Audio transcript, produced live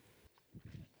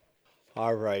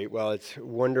All right. Well, it's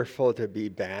wonderful to be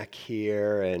back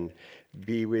here and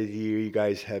be with you. You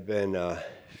guys have been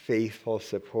faithful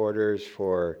supporters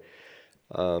for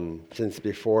since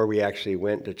before we actually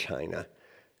went to China,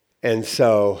 and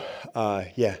so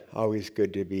yeah, always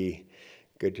good to be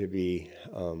good to be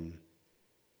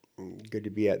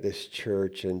at this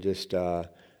church and just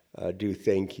do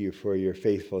thank you for your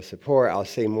faithful support. I'll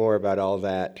say more about all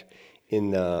that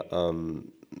in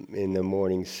the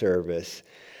morning service.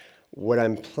 What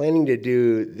I'm planning to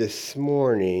do this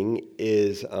morning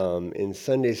is in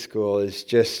Sunday school is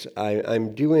just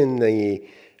I'm doing the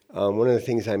one of the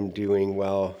things I'm doing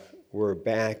while we're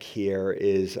back here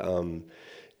is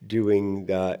doing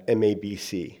the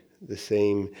MABC, the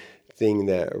same thing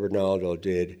that Ronaldo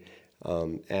did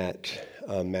at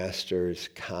Masters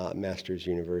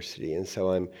University, and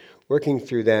so I'm working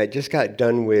through that. Just got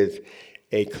done with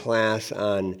a class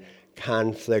on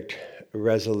conflict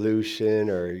resolution,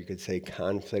 or you could say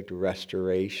conflict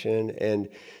restoration. And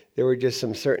there were just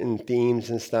some certain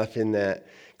themes and stuff in that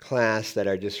class that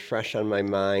are just fresh on my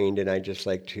mind, and I just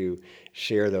like to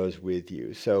share those with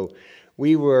you. So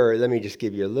let me just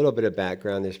give you a little bit of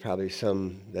background. There's probably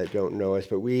some that don't know us,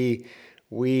 but we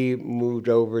moved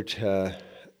over to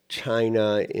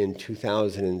China in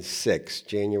 2006,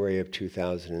 January of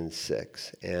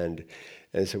 2006. And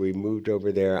so we moved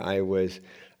over there. I was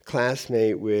a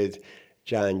classmate with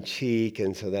John Cheek,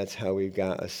 and so that's how we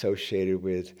got associated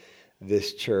with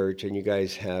this church. And you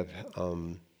guys have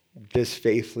just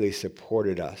faithfully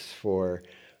supported us for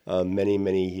many,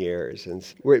 many years. And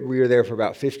we were there for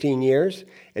about 15 years,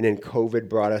 and then COVID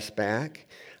brought us back.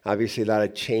 Obviously, a lot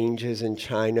of changes in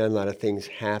China, a lot of things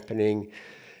happening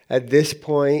at this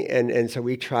point, and so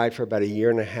we tried for about a year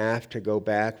and a half to go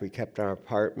back. We kept our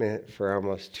apartment for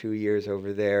almost 2 years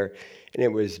over there, and it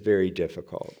was very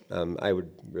difficult. I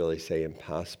would really say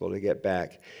impossible to get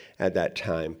back at that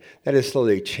time. That is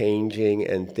slowly changing,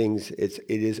 and it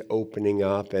is opening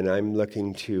up, and I'm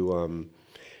looking to,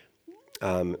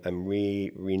 I'm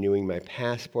renewing my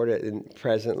passport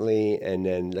presently, and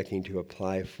then looking to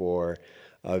apply for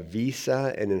a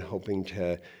visa, and then hoping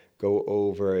to go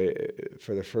over,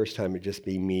 for the first time, it'd just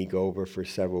be me, go over for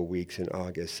several weeks in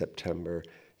August, September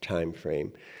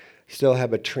timeframe. Still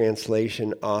have a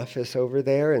translation office over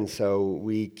there, and so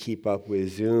we keep up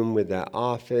with Zoom with that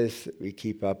office. We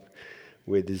keep up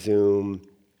with Zoom.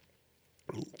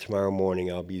 Tomorrow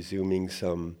morning I'll be Zooming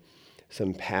some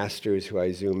pastors who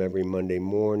I Zoom every Monday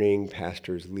morning,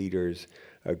 pastors, leaders,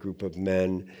 a group of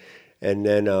men. And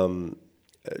then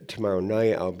tomorrow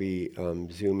night I'll be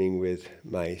Zooming with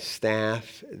my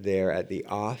staff there at the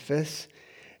office,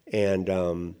 and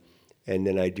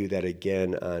then I do that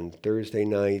again on Thursday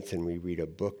nights, and we read a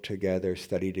book together,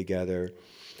 study together.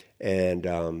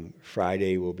 And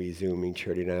Friday we'll be Zooming,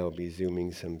 Charity and I will be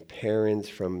Zooming some parents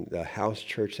from the house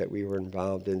church that we were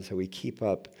involved in. So we keep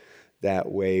up that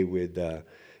way with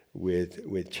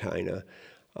China.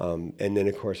 And then,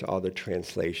 of course, all the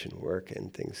translation work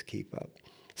and things keep up.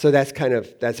 So that's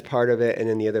part of it. And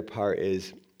then the other part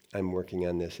is I'm working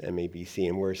on this MABC,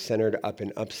 and we're centered up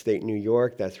in upstate New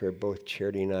York. That's where both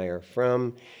Charity and I are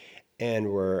from. And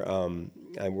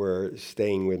we're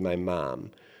staying with my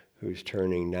mom, who's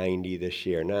turning 90 this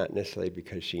year. Not necessarily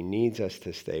because she needs us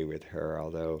to stay with her,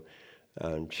 although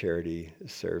Charity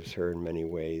serves her in many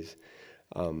ways.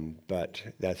 But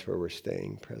that's where we're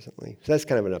staying presently. So that's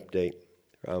kind of an update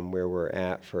where we're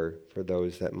at for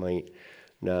those that might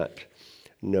not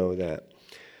know that.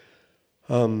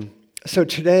 So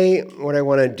today, what I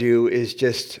want to do is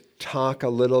just talk a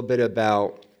little bit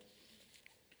about,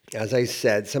 as I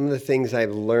said, some of the things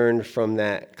I've learned from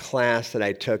that class that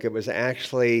I took. It was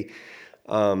actually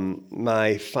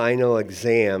my final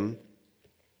exam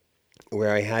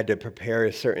where I had to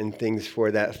prepare certain things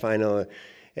for that final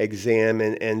exam.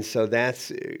 And so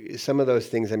that's some of those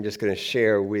things I'm just going to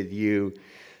share with you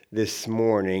this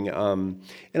morning. And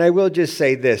I will just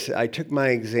say this. I took my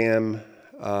exam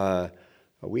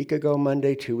a week ago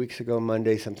Monday, 2 weeks ago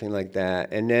Monday, something like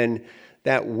that. And then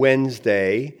that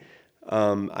Wednesday,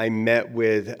 I met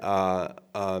with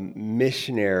a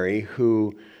missionary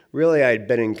who really I'd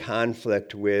been in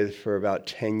conflict with for about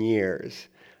 10 years.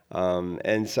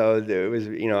 And so it was,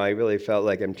 I really felt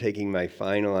like I'm taking my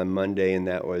final on Monday, and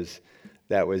that was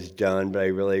done. But I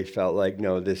really felt like,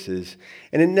 no, this is,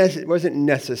 and it wasn't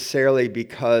necessarily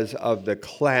because of the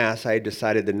class. I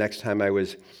decided the next time I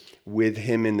was with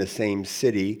him in the same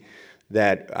city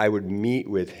that I would meet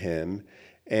with him.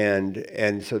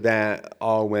 And so that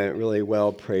all went really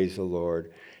well, praise the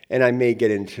Lord. And I may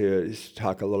get into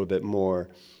talk a little bit more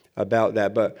about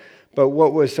that. But But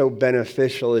what was so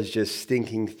beneficial is just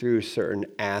thinking through certain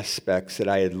aspects that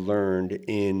I had learned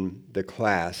in the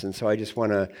class. And so I just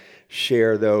want to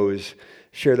share those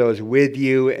with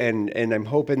you, and I'm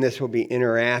hoping this will be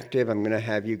interactive. I'm going to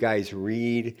have you guys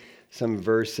read some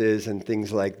verses and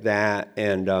things like that,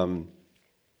 and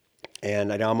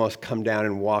I'd almost come down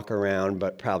and walk around,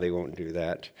 but probably won't do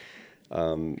that.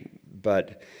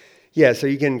 But yeah, so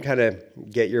you can kind of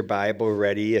get your Bible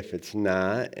ready if it's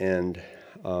not, and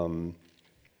I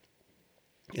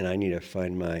need to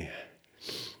find my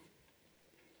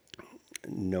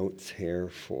notes here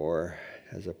for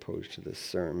as opposed to the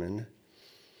sermon.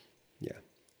 Yeah.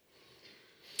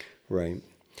 Right.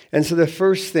 And so the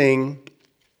first thing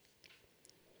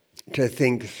to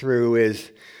think through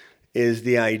is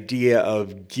the idea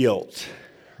of guilt,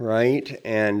 right?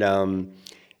 And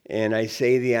I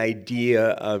say the idea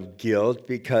of guilt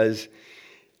because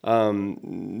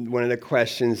one of the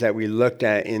questions that we looked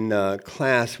at in the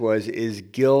class was, is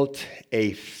guilt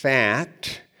a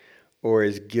fact or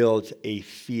is guilt a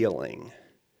feeling?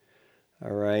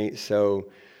 All right,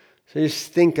 so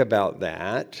just think about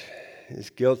that. Is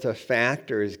guilt a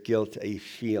fact or is guilt a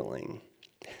feeling?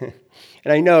 And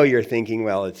I know you're thinking,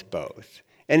 well, it's both.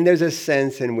 And there's a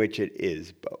sense in which it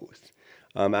is both.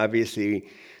 Obviously,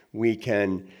 we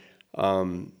can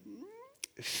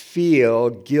feel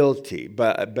guilty,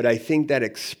 but I think that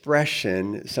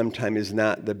expression sometimes is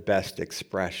not the best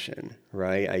expression,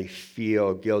 right? I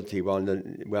feel guilty.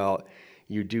 Well,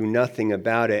 you do nothing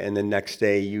about it, and the next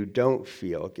day you don't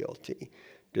feel guilty.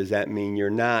 Does that mean you're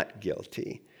not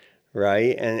guilty,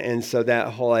 right? And so that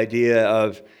whole idea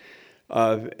of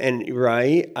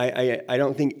right, I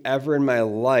don't think ever in my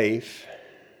life,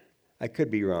 I could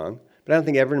be wrong, but I don't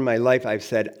think ever in my life I've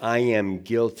said I am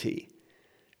guilty,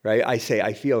 right? I say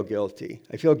I feel guilty.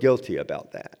 I feel guilty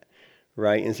about that,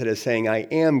 right? Instead of saying I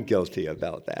am guilty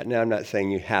about that. Now, I'm not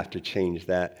saying you have to change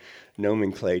that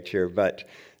nomenclature, but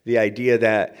the idea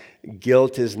that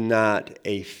guilt is not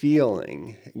a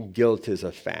feeling, guilt is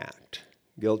a fact.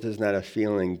 Guilt is not a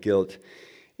feeling, guilt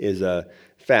is a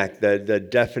fact. The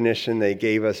definition they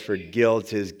gave us for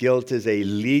guilt is a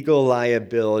legal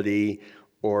liability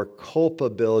or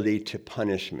culpability to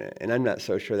punishment. And I'm not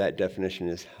so sure that definition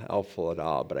is helpful at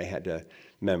all, but I had to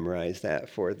memorize that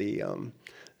for the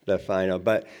final.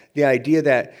 But the idea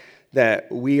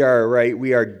that we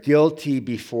are guilty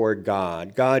before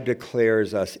God. God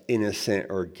declares us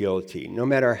innocent or guilty, no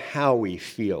matter how we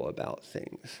feel about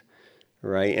things,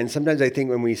 right? And sometimes I think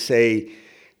when we say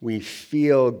we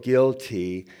feel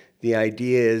guilty, the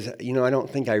idea is, I don't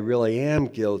think I really am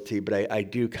guilty, but I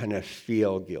do kind of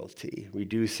feel guilty. We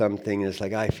do something, and it's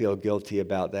like, I feel guilty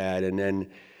about that, and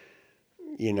then,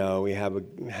 we have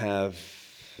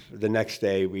the next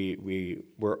day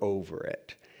we're over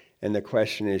it. And the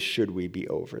question is, should we be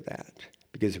over that?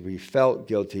 Because if we felt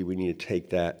guilty, we need to take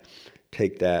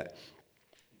that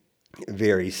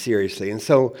very seriously. And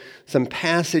so some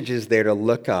passages there to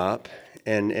look up,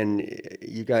 and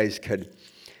you guys could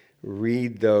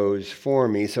read those for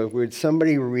me. So would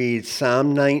somebody read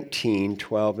Psalm 19,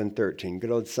 12 and 13?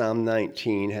 Good old Psalm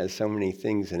 19 has so many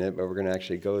things in it, but we're going to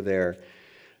actually go there.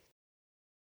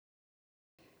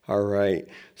 All right.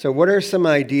 So what are some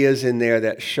ideas in there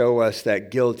that show us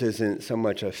that guilt isn't so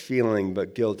much a feeling,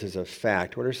 but guilt is a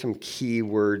fact? What are some key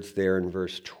words there in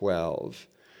verse 12?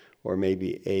 Or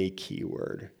maybe a key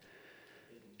word?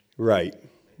 Right.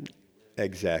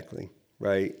 Exactly.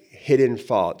 Right. Hidden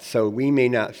faults. So we may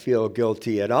not feel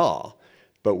guilty at all,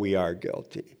 but we are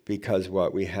guilty because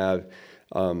we have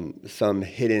some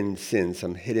hidden sin,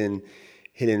 some hidden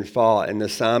fault. And the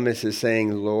psalmist is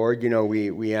saying, Lord,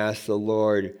 we ask the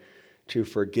Lord to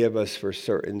forgive us for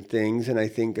certain things. And I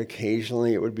think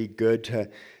occasionally it would be good to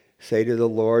say to the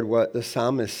Lord what the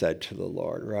psalmist said to the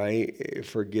Lord, right?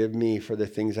 Forgive me for the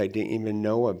things I didn't even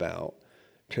know about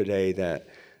today that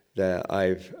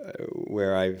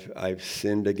I've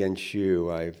sinned against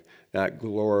you. I've not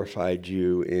glorified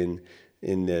you in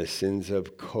the sins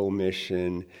of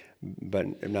commission,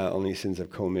 but not only sins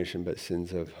of commission, but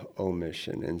sins of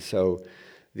omission. And so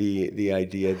the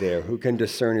idea there, who can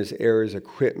discern his errors,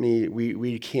 equip me?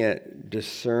 We can't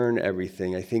discern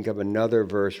everything. I think of another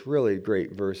verse, really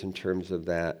great verse in terms of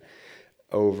that,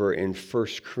 over in 1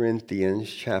 Corinthians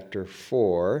chapter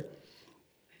 4.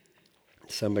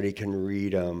 Somebody can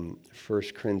read 1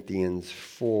 Corinthians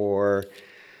 4.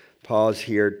 Paul's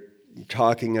here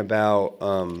talking about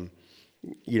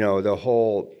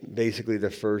basically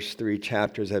the first three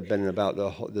chapters have been about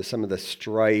some of the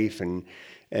strife and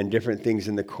different things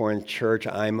in the Corinth church.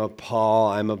 I'm of Paul,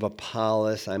 I'm of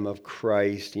Apollos, I'm of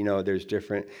Christ. There's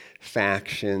different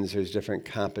factions, there's different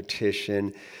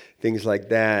competition, things like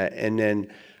that. And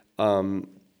then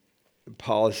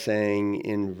Paul is saying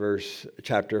in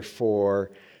chapter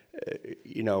 4,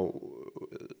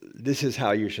 this is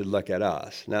how you should look at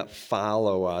us, not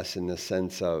follow us in the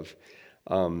sense of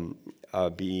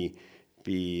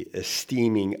be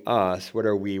esteeming us. What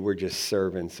are we? We're just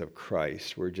servants of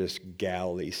Christ. We're just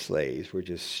galley slaves. We're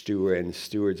just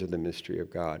stewards of the mystery of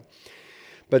God.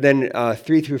 But then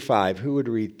 3 through 5, who would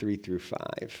read 3 through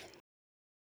 5?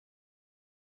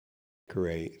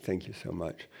 Great, thank you so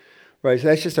much. Right, so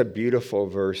that's just a beautiful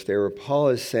verse there where Paul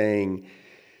is saying,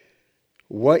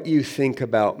 what you think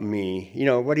about me,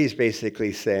 what he's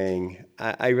basically saying,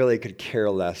 I really could care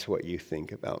less what you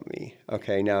think about me.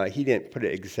 Okay, now he didn't put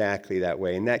it exactly that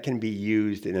way, and that can be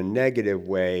used in a negative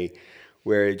way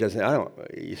where it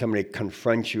doesn't, somebody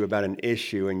confronts you about an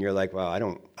issue and you're like,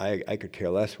 well, I could care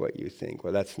less what you think.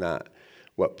 Well, that's not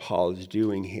what Paul is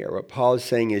doing here. What Paul is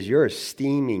saying is you're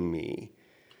esteeming me,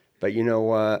 but you know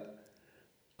what?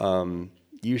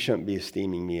 You shouldn't be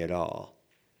esteeming me at all.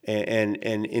 And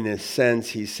in a sense,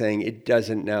 he's saying it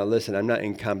doesn't, now listen, I'm not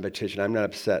in competition. I'm not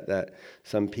upset that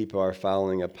some people are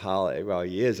following Apollo. Well,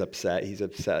 he is upset. He's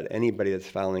upset anybody that's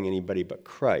following anybody but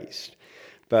Christ.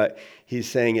 But he's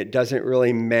saying it doesn't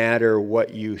really matter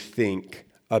what you think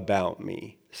about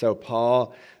me. So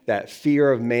Paul, that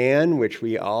fear of man, which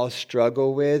we all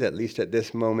struggle with, at least at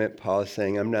this moment, Paul is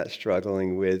saying, I'm not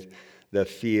struggling with the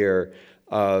fear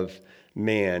of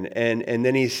man. And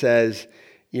then he says,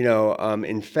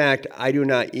 in fact, I do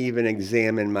not even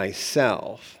examine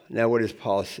myself. Now, what is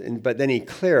Paul saying? But then he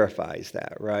clarifies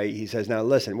that, right? He says, now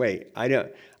listen, wait,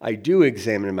 I do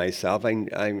examine myself.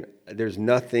 There's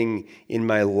nothing in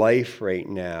my life right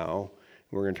now.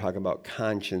 We're going to talk about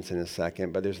conscience in a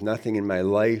second, but there's nothing in my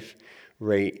life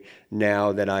right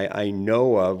now that I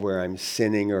know of where I'm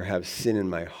sinning or have sin in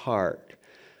my heart.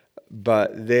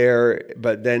 But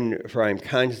then, for I am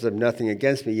conscious of nothing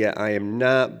against me, yet I am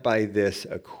not by this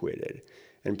acquitted.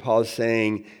 And Paul's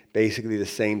saying basically the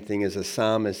same thing as the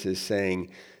psalmist is saying,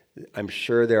 I'm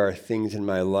sure there are things in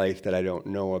my life that I don't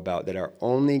know about that are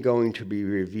only going to be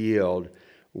revealed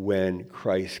when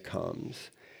Christ comes.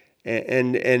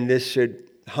 And this should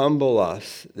humble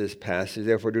us, this passage.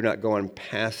 Therefore, do not go on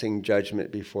passing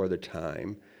judgment before the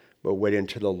time, but wait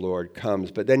until the Lord comes.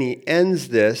 But then he ends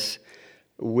this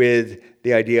with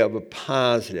the idea of a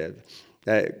positive,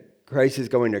 that Christ is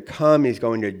going to come, he's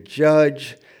going to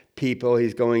judge people,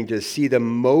 he's going to see the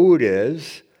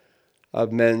motives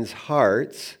of men's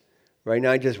hearts, right?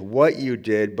 Not just what you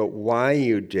did, but why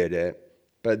you did it.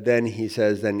 But then he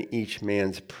says, then each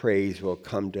man's praise will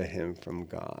come to him from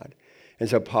God. And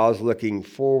so Paul's looking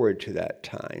forward to that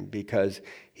time because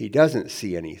he doesn't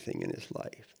see anything in his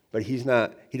life, but he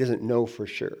doesn't know for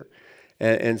sure.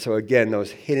 And so again,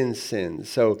 those hidden sins.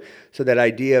 So that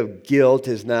idea of guilt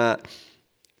is not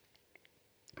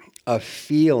a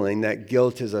feeling. That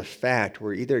guilt is a fact.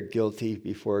 We're either guilty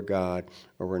before God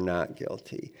or we're not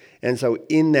guilty. And so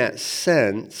in that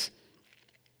sense,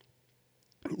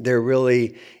 there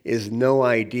really is no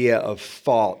idea of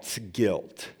false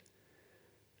guilt,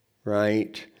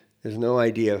 right? There's no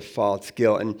idea of false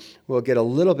guilt. And we'll get a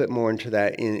little bit more into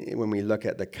that when we look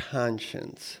at the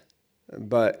conscience.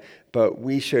 But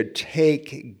we should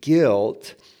take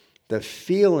guilt, the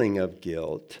feeling of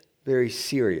guilt, very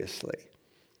seriously,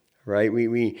 right?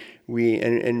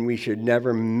 We should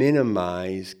never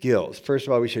minimize guilt. First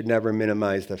of all, we should never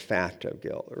minimize the fact of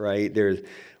guilt, right?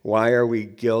 Why are we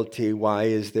guilty? Why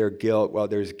is there guilt? Well,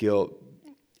 there's guilt,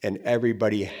 and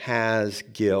everybody has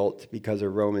guilt because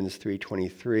of Romans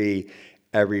 3:23.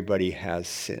 Everybody has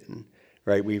sin,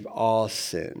 right? We've all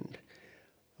sinned.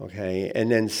 Okay,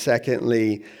 and then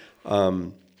secondly,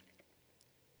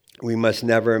 we must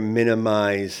never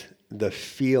minimize the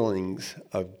feelings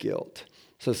of guilt.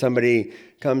 So somebody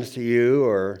comes to you,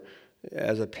 or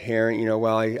as a parent,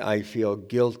 well, I feel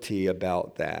guilty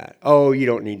about that. Oh, you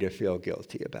don't need to feel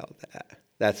guilty about that.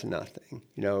 That's nothing.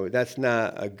 That's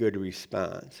not a good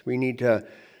response. We need to,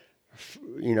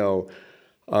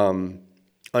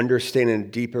 understand in a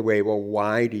deeper way, well,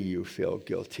 why do you feel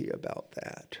guilty about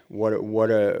that?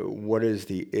 What is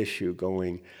the issue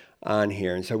going on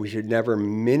here? And so we should never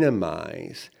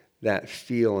minimize that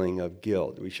feeling of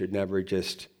guilt. We should never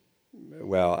just,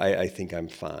 well, I think I'm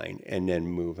fine, and then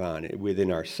move on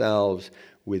within ourselves,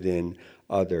 within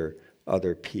other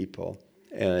people.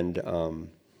 And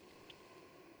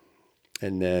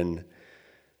then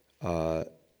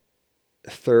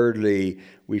thirdly,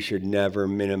 we should never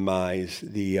minimize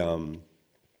the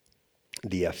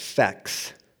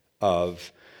effects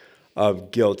of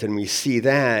guilt. And we see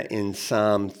that in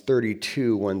Psalm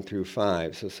 32, 1 through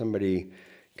 5. So somebody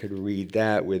could read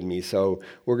that with me. So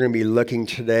we're going to be looking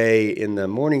today in the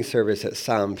morning service at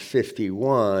Psalm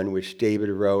 51, which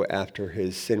David wrote after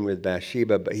his sin with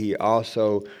Bathsheba, but he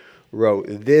also wrote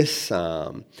this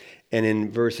psalm. And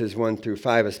in verses 1 through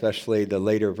 5, especially the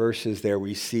later verses there,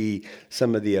 we see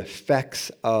some of the effects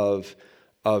of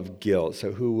guilt.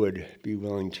 So who would be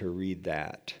willing to read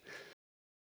that?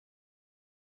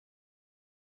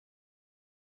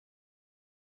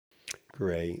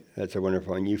 Great. That's a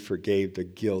wonderful one. You forgave the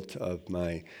guilt of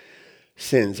my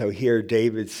sin. So here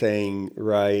David's saying,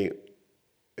 right,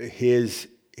 his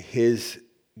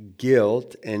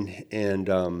guilt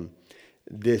and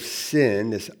this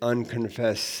sin, this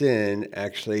unconfessed sin,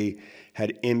 actually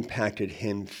had impacted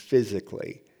him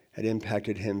physically. And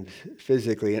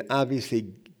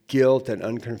obviously, guilt and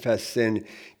unconfessed sin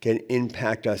can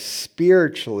impact us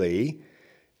spiritually.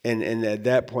 And at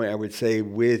that point, I would say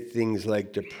with things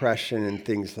like depression and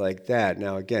things like that.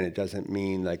 Now, again, it doesn't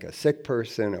mean like a sick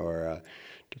person or a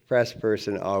depressed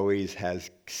person always has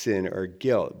sin or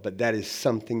guilt, but that is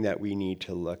something that we need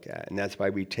to look at. And that's why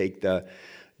we take the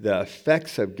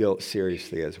effects of guilt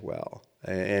seriously as well.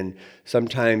 And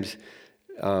sometimes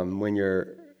when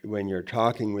you're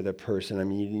talking with a person, I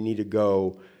mean, you need to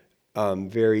go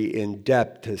very in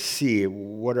depth to see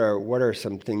what are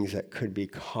some things that could be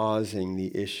causing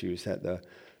the issues that the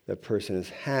person is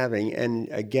having. And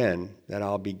again, that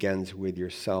all begins with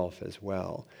yourself as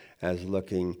well as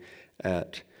looking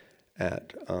at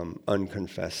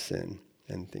unconfessed sin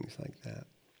and things like that.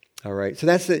 All right, so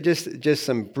that's just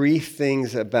some brief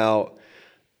things about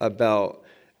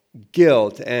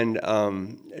guilt. And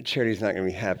Charity's not going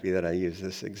to be happy that I use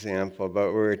this example, but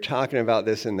we were talking about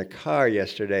this in the car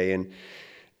yesterday,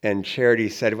 and Charity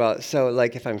said, well, so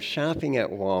like if I'm shopping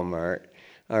at Walmart,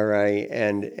 all right,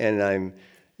 and I'm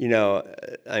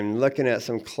looking at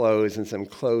some clothes and some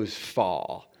clothes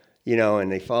fall,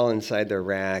 and they fall inside the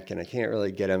rack and I can't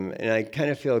really get them, and I kind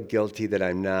of feel guilty that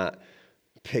I'm not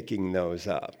picking those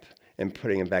up and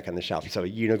putting them back on the shelf. So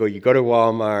you go to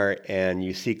Walmart and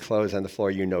you see clothes on the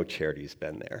floor, Charity's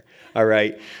been there. All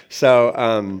right.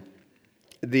 So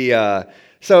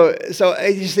so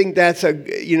I just think that's a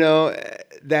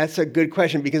good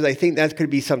question, because I think that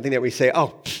could be something that we say,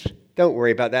 don't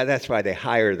worry about that. That's why they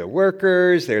hire the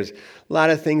workers. There's a lot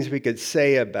of things we could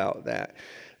say about that.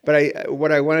 But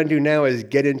what I want to do now is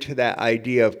get into that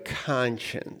idea of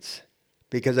conscience,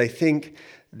 because I think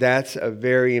that's a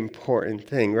very important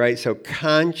thing, right? So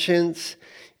conscience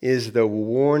is the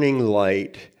warning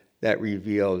light that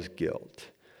reveals guilt,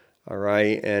 all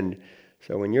right? And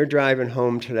so when you're driving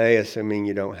home today, assuming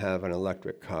you don't have an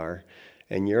electric car,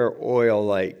 and your oil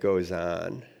light goes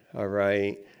on, all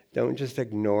right, don't just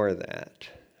ignore that,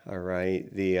 all right?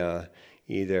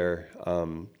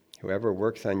 Whoever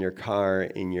works on your car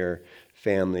in your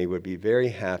family would be very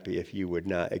happy if you would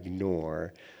not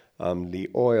ignore the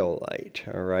oil light,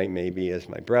 all right? Maybe as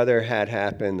my brother had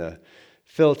happened, the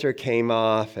filter came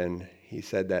off, and he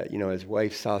said that, his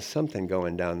wife saw something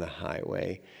going down the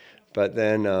highway, but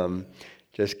then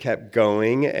just kept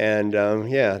going, and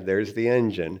there's the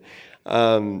engine.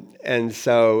 And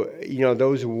so,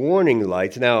 those warning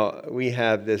lights. Now, we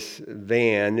have this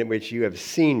van, which you have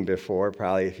seen before,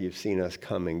 probably if you've seen us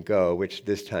come and go, which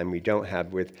this time we don't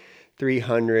have, with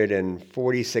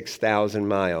 346,000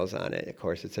 miles on it. Of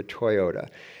course, it's a Toyota.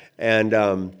 And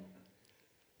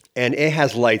it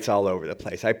has lights all over the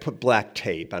place. I put black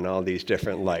tape on all these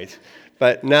different lights,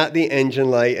 but not the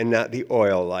engine light and not the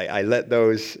oil light. I let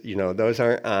those, those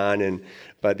aren't on,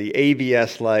 but the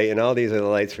ABS light and all these other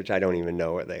lights, which I don't even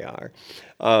know what they are.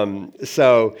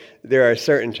 So there are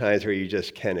certain times where you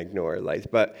just can't ignore lights.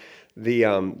 But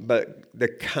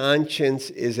the conscience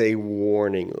is a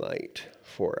warning light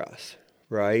for us,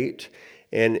 right?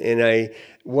 And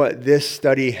what this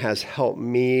study has helped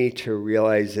me to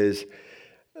realize is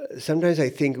sometimes I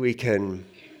think we can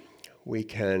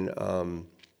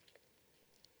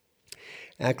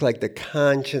act like the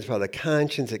conscience. Well, the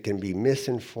conscience, it can be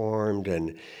misinformed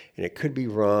and it could be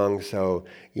wrong. So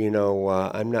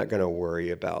I'm not going to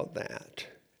worry about that.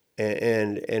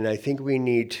 And I think we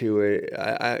need to.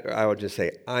 I would just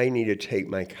say I need to take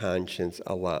my conscience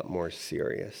a lot more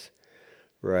serious.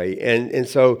 Right, and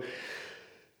so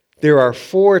there are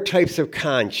 4 types of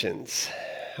conscience,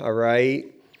 all right?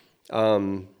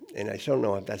 And I don't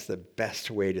know if that's the best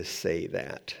way to say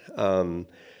that,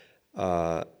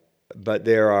 but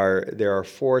there are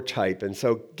 4 types. And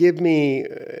so give me,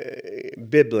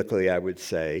 biblically, I would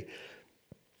say,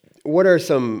 what are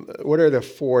the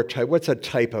 4 types? What's a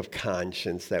type of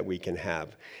conscience that we can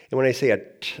have? And when I say I'm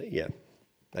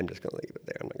just going to leave it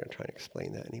there. I'm not going to try and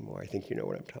explain that anymore. I think you know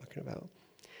what I'm talking about.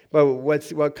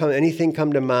 Well, anything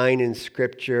come to mind in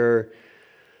Scripture,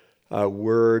 a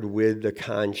word with the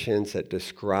conscience that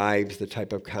describes the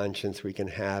type of conscience we can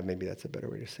have? Maybe that's a better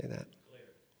way to say that. Clear.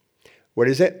 What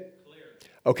is it? Clear.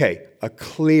 Okay, a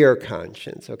clear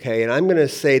conscience. Okay, and I'm going to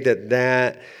say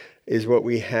that is what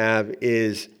we have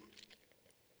is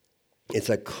it's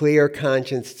a clear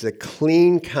conscience, it's a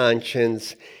clean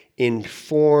conscience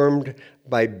informed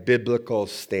by biblical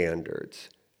standards.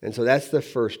 And so that's the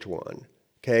first one.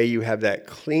 Okay, you have that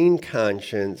clean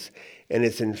conscience and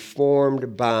it's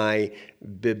informed by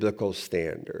biblical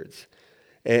standards.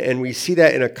 And we see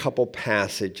that in a couple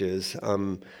passages.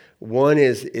 One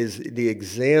is the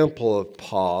example of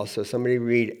Paul. So somebody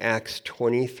read Acts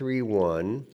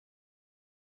 23:1.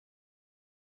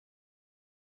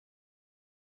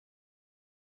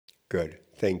 Good,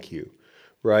 thank you.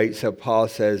 Right, so Paul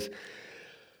says,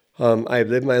 I have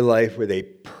lived my life with a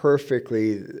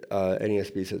perfectly,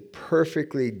 NESB says,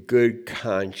 perfectly good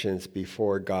conscience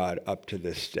before God up to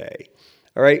this day.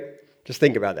 All right, just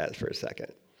think about that for a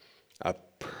second. A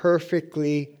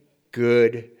perfectly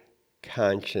good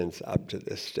conscience up to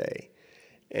this day.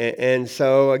 And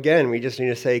so, again, we just need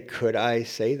to say, could I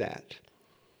say that?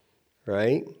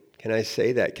 Right? Can I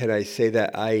say that? Can I say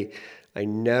that I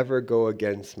never go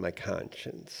against my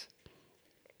conscience?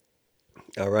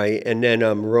 All right, and then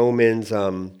Romans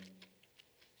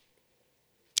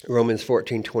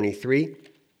 14:23.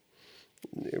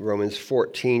 Romans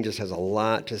 14 just has a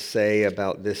lot to say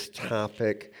about this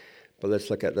topic, but let's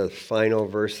look at the final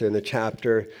verse in the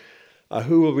chapter.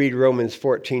 Who will read Romans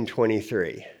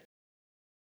 14:23?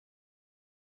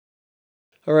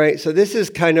 All right, so this is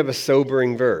kind of a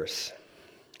sobering verse.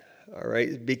 All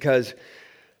right, because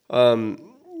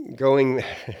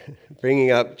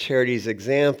bringing up Charity's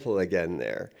example again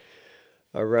there.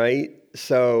 All right,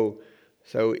 so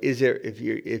is it if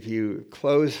you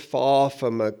clothes fall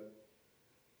from a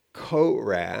coat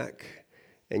rack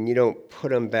and you don't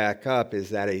put them back up,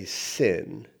 is that a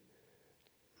sin?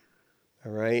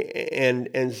 All right,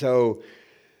 and so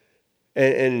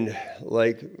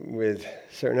like with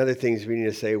certain other things, we need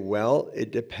to say, well,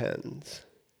 it depends,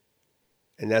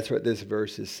 and that's what this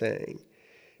verse is saying.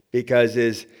 Because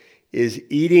is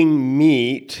eating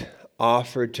meat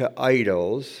offered to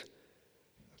idols,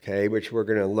 okay, which we're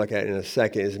going to look at in a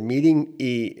second, is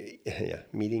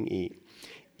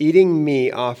eating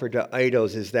meat offered to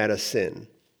idols, is that a sin?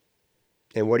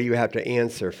 And what do you have to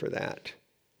answer for that?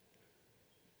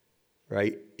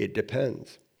 Right? It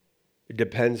depends. It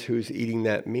depends who's eating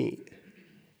that meat.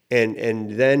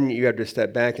 And then you have to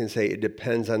step back and say it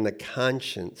depends on the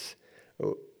conscience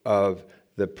of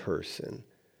the person.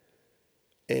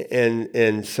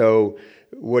 And so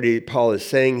what Paul is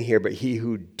saying here, but he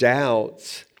who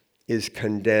doubts is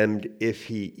condemned if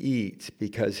he eats,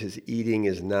 because his eating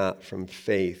is not from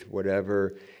faith.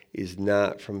 Whatever is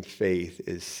not from faith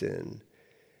is sin.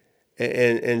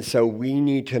 And so we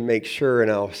need to make sure,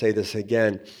 and I'll say this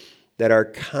again, that our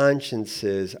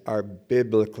consciences are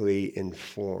biblically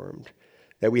informed,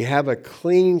 that we have a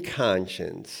clean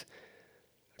conscience,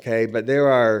 okay? But there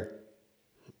are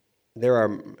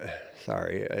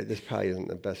sorry, this probably isn't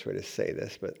the best way to say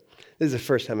this, but this is the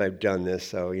first time I've done this,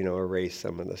 so, erase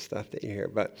some of the stuff that you hear.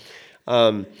 But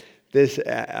this,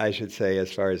 I should say,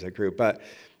 as far as a group, but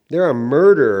there are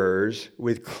murderers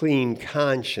with clean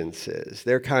consciences.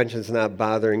 Their conscience is not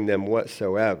bothering them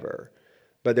whatsoever,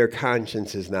 but their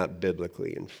conscience is not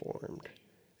biblically informed.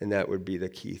 And that would be the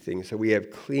key thing. So we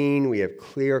have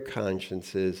clear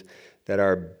consciences that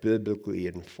are biblically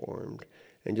informed.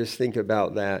 And just think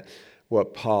about that,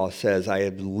 what Paul says, I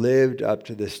have lived up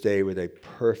to this day with a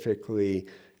perfectly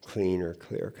clean or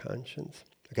clear conscience.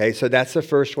 Okay, so that's the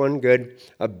first one, good.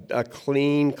 A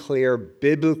clean, clear,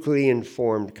 biblically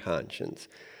informed conscience.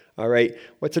 All right,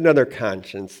 what's another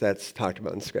conscience that's talked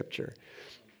about in Scripture?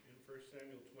 In 1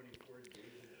 Samuel 24,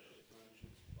 David, the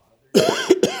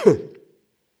conscience bothered.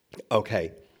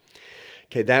 Okay,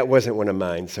 that wasn't one of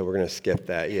mine, so we're going to skip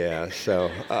that, yeah. So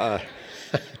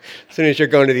as soon as you're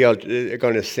going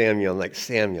to Samuel, I'm like,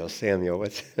 Samuel,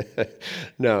 what's...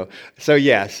 No, so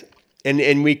yes,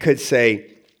 and we could say,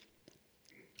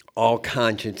 all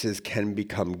consciences can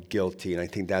become guilty, and I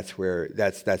think that's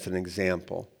an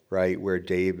example, right, where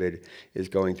David is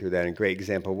going through that. And great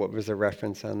example. What was the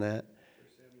reference on that? 1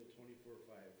 Samuel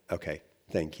 24:5. Okay,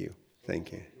 thank you.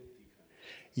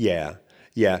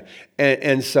 Yeah,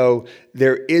 and so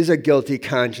there is a guilty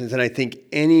conscience, and I think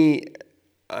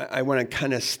I want to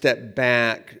kind of step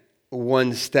back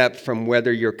one step from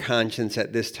whether your conscience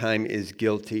at this time is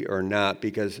guilty or not,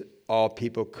 because all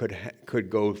people could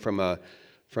go from a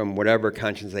from whatever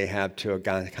conscience they have to a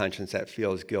conscience that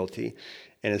feels guilty.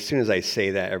 And as soon as I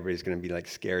say that, everybody's going to be like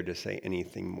scared to say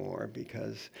anything more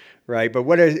because, right? But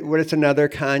what is another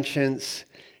conscience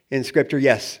in Scripture?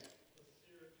 Yes.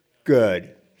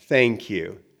 Good. Thank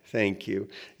you. Thank you.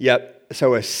 Yep.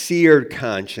 So a seared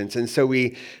conscience. And so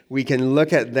we can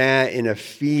look at that in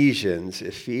Ephesians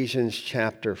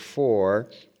chapter 4.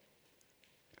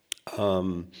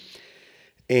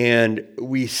 And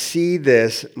we see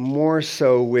this more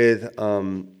so with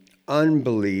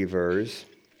unbelievers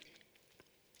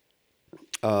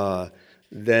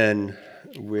than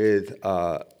with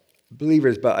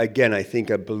believers. But again, I think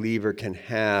a believer can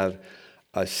have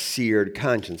a seared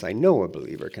conscience. I know a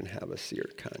believer can have a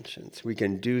seared conscience. We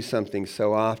can do something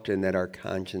so often that our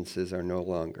consciences are no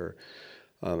longer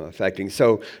affecting.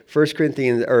 So 1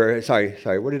 Corinthians,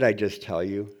 what did I just tell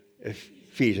you?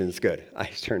 Ephesians, good. I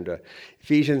turned to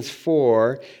Ephesians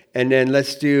 4, and then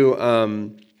let's do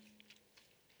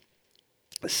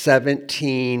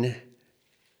 17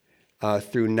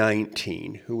 through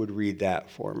 19. Who would read that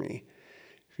for me?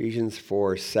 Ephesians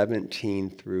 4, 17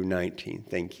 through 19.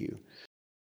 Thank you.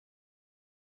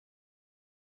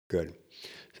 Good.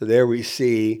 So there we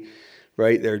see,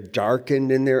 right, they're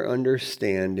darkened in their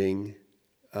understanding.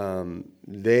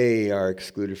 They are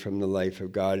excluded from the life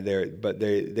of God, but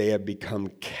they have become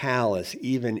callous.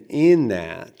 Even in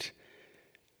that,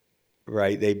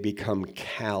 right, they become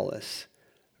callous.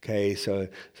 Okay, so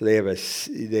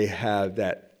they have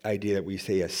that idea that we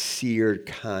say a seared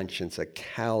conscience, a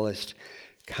calloused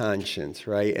conscience,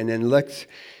 right? And then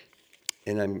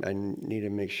I need to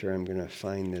make sure I'm going to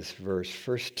find this verse.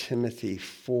 1 Timothy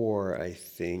 4, I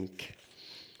think.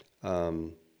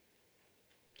 1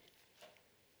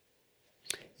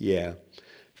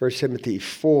 Timothy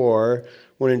 4,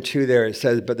 1 and 2 there, it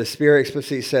says, but the Spirit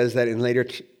explicitly says that in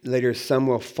later some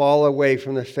will fall away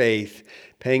from the faith,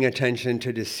 paying attention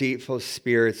to deceitful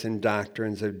spirits and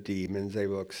doctrines of demons. They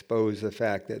will expose the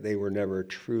fact that they were never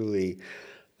truly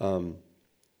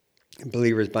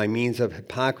believers by means of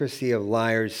hypocrisy of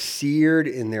liars, seared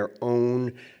in their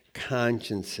own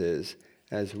consciences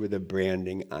as with a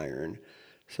branding iron.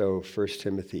 So 1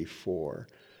 Timothy 4,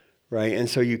 right? And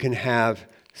so you can have,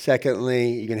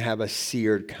 secondly, you can have a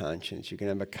seared conscience. You can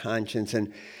have a conscience.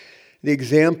 And the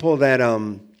example that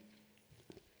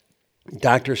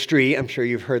Dr. Street, I'm sure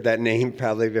you've heard that name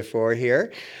probably before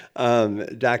here,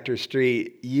 Dr.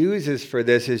 Street uses for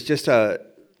this is just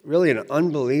really an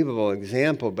unbelievable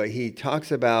example, but he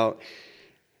talks about,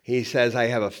 he says, I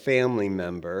have a family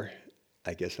member.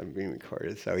 I guess I'm being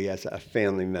recorded. So he has a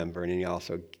family member, and he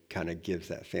also kind of gives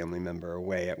that family member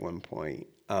away at one point.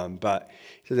 But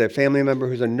he says a family member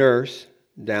who's a nurse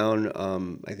down,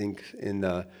 I think, in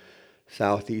the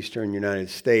southeastern United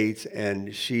States,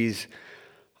 and she's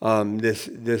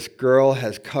this girl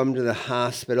has come to the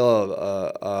hospital,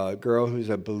 a girl who's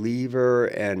a believer,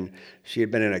 and she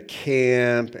had been in a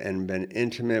camp and been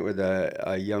intimate with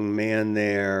a young man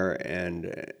there,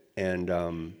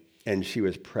 and she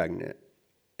was pregnant.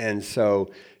 And so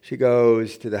she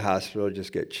goes to the hospital to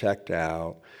just get checked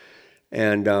out,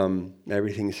 and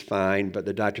everything's fine. But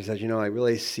the doctor says, I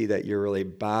really see that you're really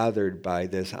bothered by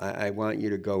this. I want you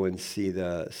to go and see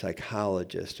the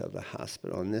psychologist of the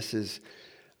hospital. And this is,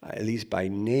 at least by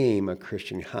name, a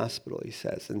Christian hospital, he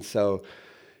says. And so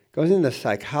goes in the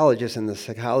psychologist, and the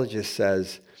psychologist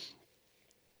says,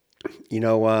 you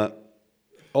know what?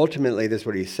 Ultimately, this is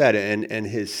what he said. And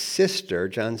his sister,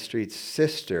 John Street's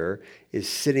sister, is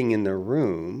sitting in the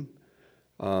room.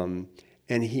 And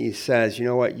he says, you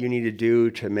know what you need to do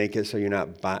to make it so you're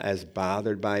not as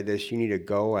bothered by this? You need to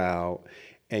go out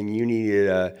and you need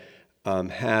to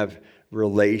have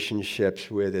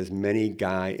relationships with as many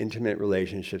intimate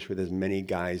relationships with as many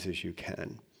guys as you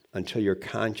can until your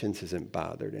conscience isn't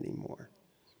bothered anymore.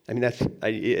 I mean,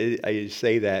 I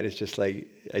say that, it's just like,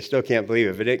 I still can't believe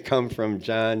it. If it didn't come from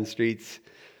John Street's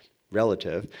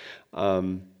relative,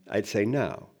 I'd say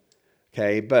no.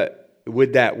 Okay, but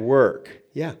would that work?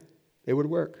 Yeah, it would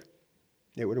work.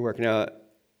 It would work. Now,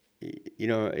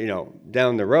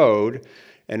 down the road,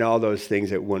 and all those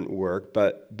things, it wouldn't work,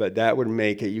 but that would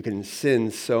make it, you can sin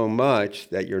so much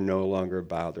that you're no longer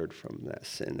bothered from that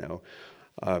sin. Now,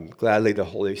 gladly the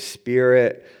Holy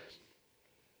Spirit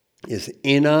is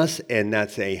in us, and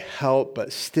that's a help,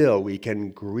 but still we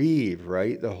can grieve,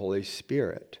 right, the Holy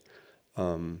Spirit.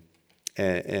 And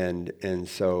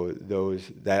so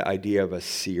that idea of a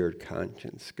seared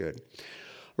conscience, good.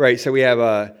 Right, so we have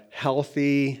a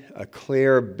healthy, a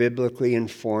clear, biblically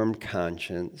informed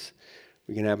conscience.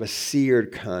 We can have a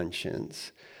seared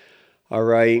conscience. All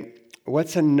right.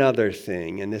 What's another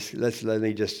thing? And let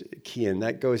me just key in.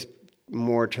 That goes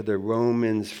more to the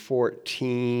Romans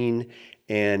 14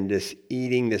 and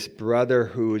this brother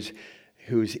who's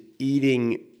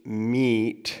eating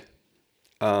meat,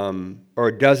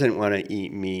 or doesn't want to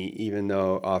eat meat, even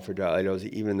though offered to idols,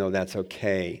 even though that's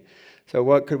okay. So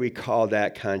what could we call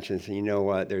that conscience? And you know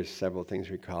what? There's several things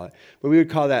we call it. But we would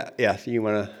call that, yes, you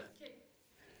want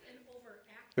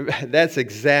to? That's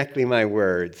exactly my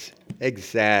words.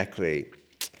 Exactly.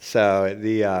 So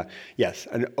yes,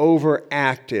 an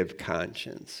overactive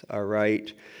conscience, all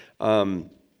right? And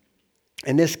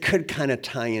this could kind of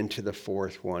tie into the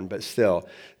fourth one, but still,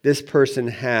 this person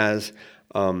has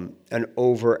an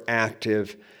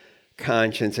overactive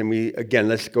conscience. And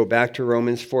let's go back to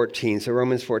Romans 14. So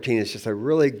Romans 14 is just a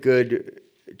really good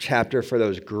chapter for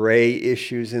those gray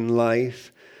issues in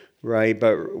life, right?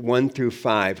 But 1 through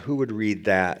 5, who would read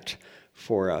that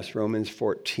for us? Romans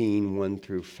 14, 1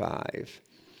 through 5.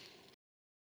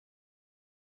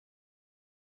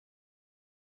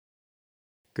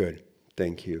 Good.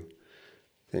 Thank you.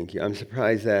 Thank you. I'm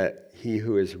surprised that he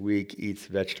who is weak eats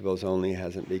vegetables only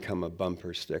hasn't become a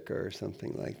bumper sticker or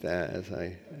something like that, as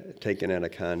I taken out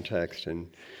of context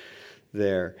and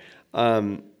there.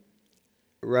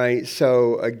 Right.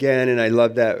 So again, and I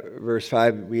love that verse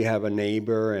 5. We have a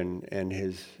neighbor, and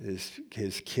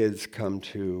his kids come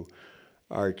to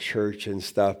our church and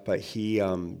stuff, but he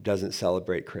doesn't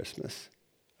celebrate Christmas.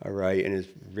 All right, and is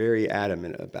very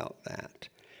adamant about that,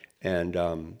 and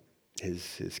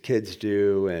his kids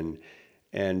do,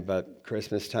 but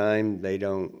Christmas time they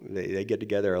don't. They get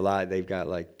together a lot. They've got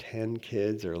like 10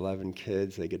 kids or 11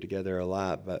 kids. They get together a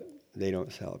lot, but they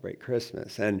don't celebrate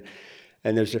Christmas, and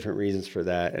there's different reasons for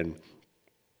that.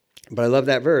 But I love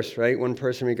that verse, right? One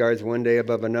person regards one day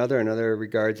above another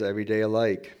regards every day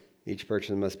alike. Each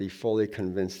person must be fully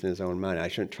convinced in his own mind. I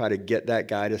shouldn't try to get that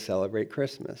guy to celebrate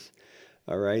Christmas.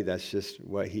 All right, that's just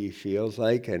what he feels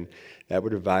like, and that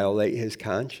would violate his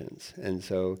conscience. And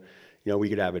so, we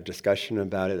could have a discussion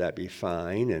about it, that'd be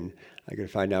fine, and I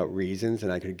could find out reasons,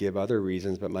 and I could give other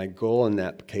reasons, but my goal in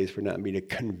that case would not be to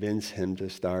convince him to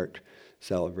start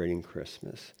celebrating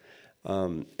Christmas.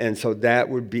 And so that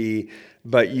would be,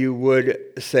 but you would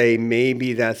say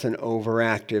maybe that's an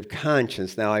overactive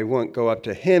conscience. Now, I won't go up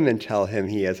to him and tell him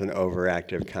he has an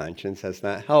overactive conscience. That's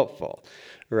not helpful,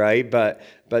 right? But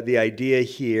the idea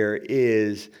here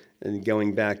is, and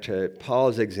going back to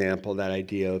Paul's example, that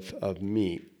idea of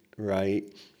meat, right?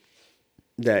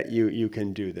 That you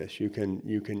can do this. You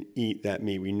can eat that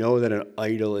meat. We know that an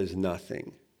idol is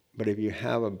nothing. But if you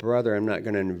have a brother, I'm not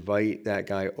going to invite that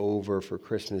guy over for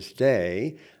Christmas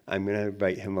Day. I'm going to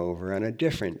invite him over on a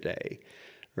different day,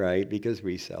 right? Because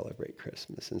we celebrate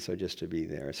Christmas. And so just to be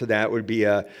there. So that would be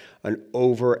an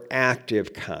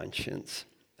overactive conscience,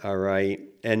 all right?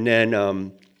 And then,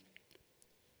 all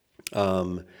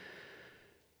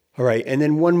right, and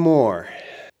then one more.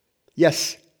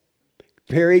 Yes,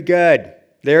 very good.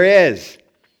 There is.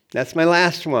 That's my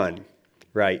last one.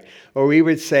 Right. Or we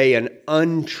would say an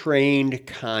untrained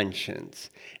conscience.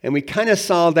 And we kind of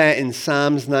saw that in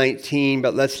Psalms 19,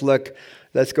 but let's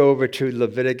go over to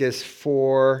Leviticus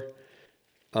 4,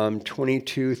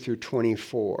 22 through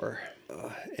 24.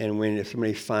 And if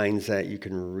somebody finds that, you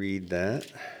can read that.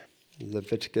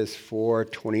 Leviticus 4,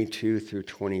 22 through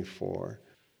 24.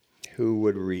 Who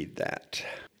would read that?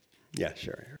 Yeah,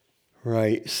 sure.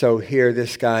 Right, so here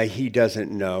this guy, he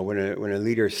doesn't know. When a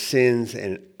leader sins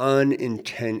and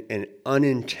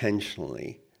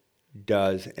unintentionally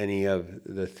does any of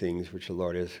the things which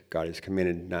God has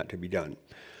commanded not to be done.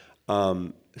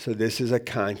 So this is a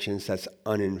conscience that's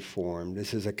uninformed.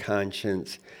 This is a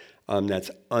conscience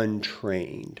that's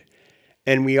untrained.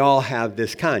 And we all have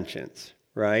this conscience,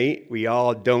 right? We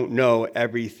all don't know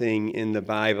everything in the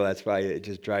Bible. That's why it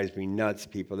just drives me nuts,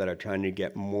 people that are trying to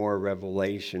get more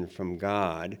revelation from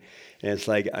God. And it's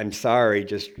like, I'm sorry,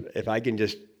 if I can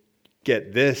just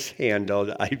get this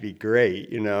handled, I'd be great,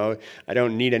 I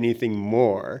don't need anything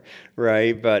more,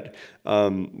 right? But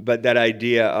that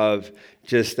idea of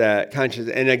just that conscience,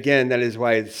 and again, that is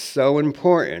why it's so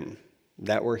important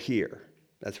that we're here.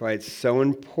 That's why it's so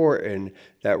important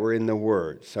that we're in the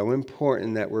Word, so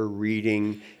important that we're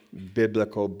reading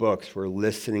biblical books, we're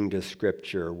listening to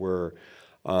Scripture, we're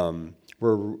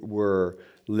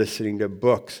listening to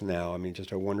books now. I mean,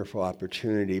 just a wonderful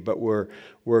opportunity, but we're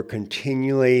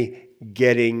continually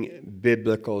getting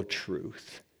biblical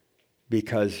truth,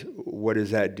 because what does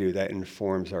that do? That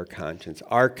informs our conscience.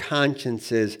 Our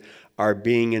consciences are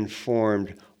being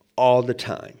informed all the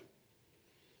time.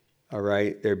 All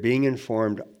right? They're being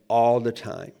informed all the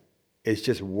time. It's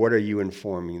just, what are you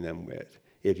informing them with?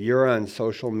 If you're on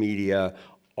social media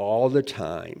all the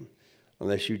time,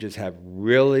 unless you just have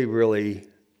really, really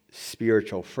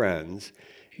spiritual friends.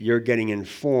 You're getting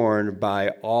informed by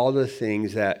all the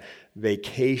things that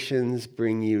vacations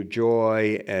bring you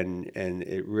joy, and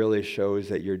it really shows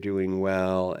that you're doing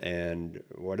well, and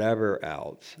whatever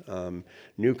else,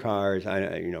 new cars,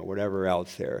 whatever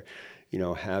else there,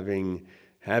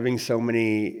 having so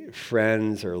many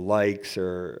friends or likes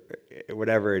or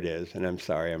whatever it is. And I'm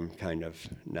sorry, I'm kind of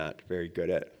not very good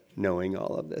at knowing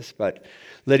all of this. But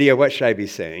Lydia, what should I be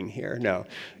saying here? No,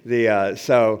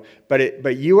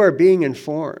 but you are being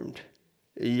informed.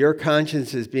 Your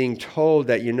conscience is being told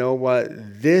that, you know what,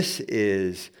 this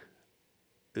is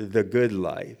the good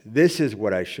life. This is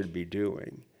what I should be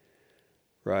doing,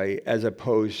 right? As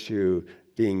opposed to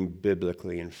being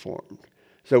biblically informed.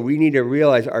 So we need to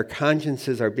realize our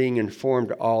consciences are being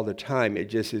informed all the time. It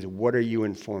just is, what are you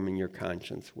informing your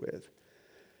conscience with?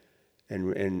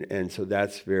 And so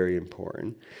that's very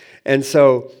important. And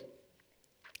so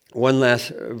one last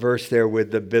verse there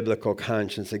with the biblical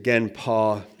conscience. Again,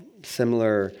 Paul,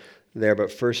 similar there, but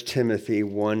 1 Timothy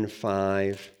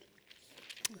 1:5.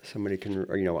 Somebody can,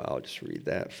 I'll just read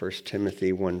that. 1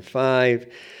 Timothy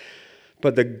 1:5.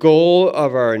 But the goal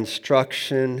of our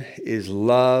instruction is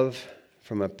love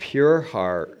from a pure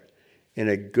heart and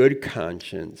a good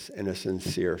conscience and a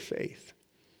sincere faith.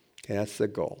 Okay, that's the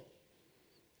goal.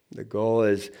 The goal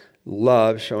is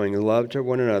love, showing love to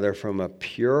one another from a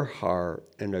pure heart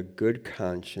and a good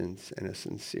conscience and a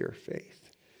sincere faith.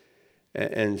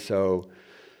 And so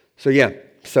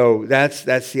that's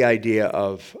the idea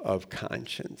of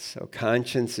conscience. So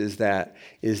conscience is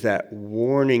that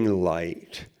warning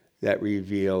light that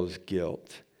reveals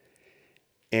guilt.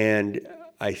 And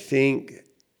I think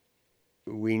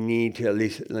we need to, at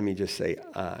least, let me just say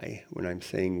I. When I'm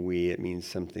saying we, it means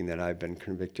something that I've been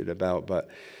convicted about, but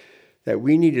that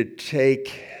we need to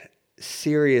take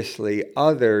seriously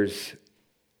others'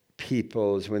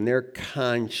 people's, when their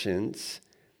conscience,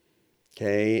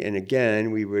 okay, and again,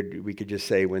 we could just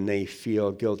say when they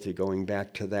feel guilty, going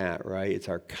back to that, right? It's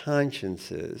our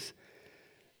consciences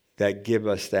that give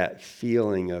us that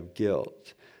feeling of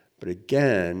guilt. But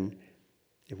again,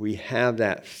 if we have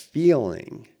that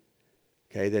feeling,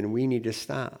 okay, then we need to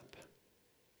stop.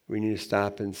 We need to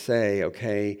stop and say,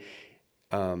 okay,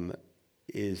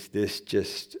 is this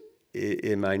just,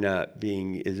 is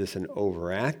this an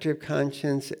overactive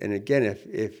conscience? And again,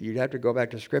 if you'd have to go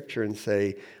back to Scripture and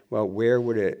say, well, where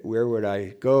would I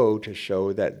go to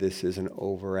show that this is an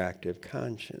overactive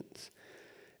conscience?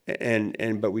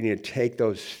 But we need to take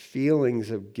those feelings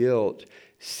of guilt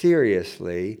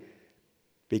seriously,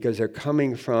 because they're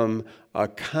coming from a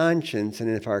conscience, and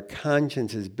if our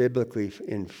conscience is biblically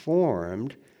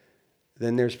informed,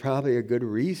 then there's probably a good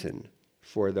reason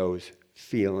for those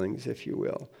feelings, if you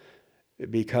will.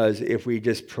 Because if we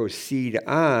just proceed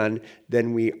on,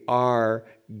 then we are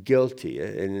guilty.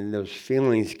 And those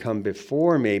feelings come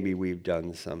before maybe we've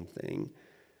done something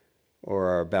or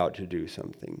are about to do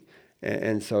something.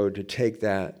 And so to take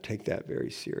that very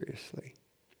seriously.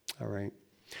 All right.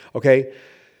 Okay.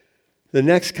 The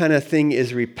next kind of thing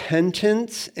is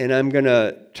repentance, and I'm going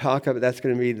to talk about, that's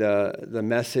going to be the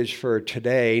message for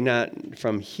today, not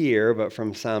from here, but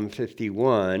from Psalm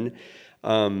 51.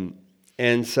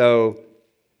 And so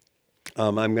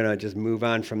I'm going to just move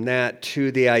on from that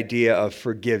to the idea of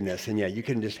forgiveness. And yeah, you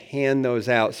can just hand those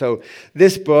out. So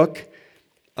this book,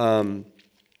 and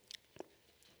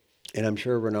I'm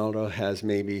sure Ronaldo has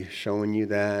maybe shown you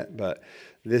that, but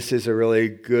this is a really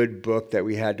good book that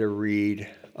we had to read.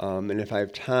 And if I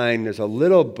have time, there's a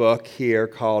little book here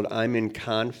called I'm in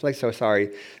Conflict. So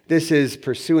sorry, this is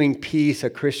Pursuing Peace,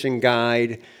 a Christian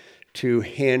Guide to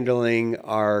Handling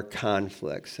Our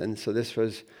Conflicts. And so this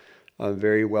was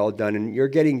very well done. And you're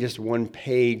getting just one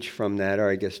page from that, or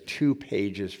I guess 2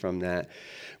 pages from that,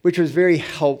 which was very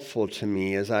helpful to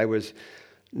me as I was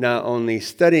not only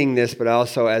studying this, but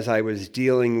also as I was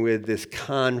dealing with this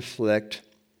conflict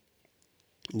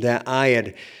that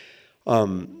I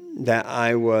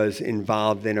was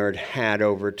involved in or had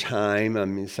over time. I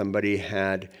mean, somebody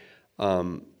had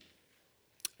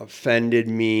offended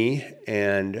me,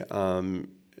 and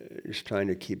just trying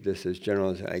to keep this as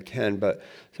general as I can, but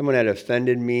someone had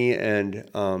offended me, and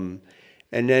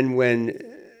then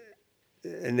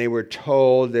and they were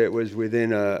told that it was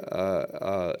within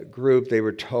a group, they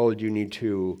were told you need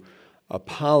to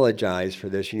apologize for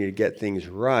this, you need to get things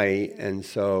right, and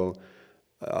so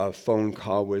a phone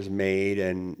call was made,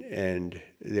 and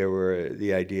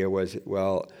the idea was,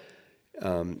 well,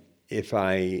 if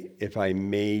I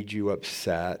made you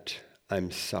upset,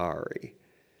 I'm sorry.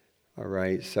 All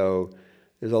right, so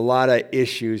there's a lot of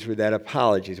issues with that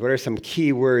apologies. What are some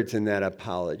key words in that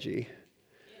apology?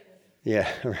 Yeah,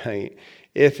 right.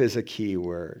 If is a key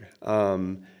word.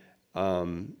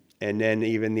 And then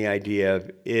even the idea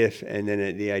of if, and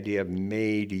then the idea of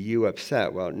made you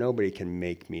upset. Well, nobody can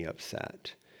make me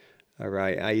upset. All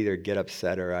right, I either get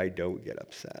upset or I don't get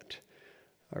upset.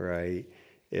 All right,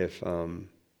 if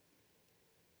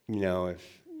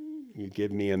if you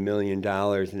give me $1 million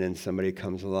and then somebody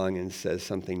comes along and says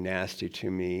something nasty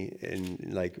to me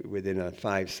in like within a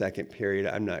 5-second period,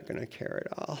 I'm not going to care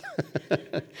at all.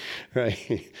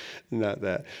 Right? Not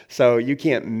that. So you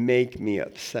can't make me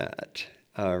upset.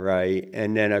 All right.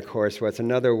 And then, of course, what's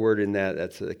another word in that?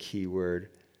 That's a key word.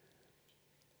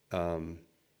 The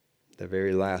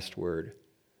very last word.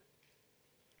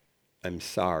 I'm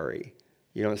sorry.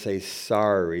 You don't say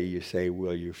sorry. You say,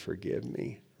 will you forgive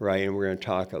me? Right? And we're going to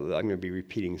talk, I'm going to be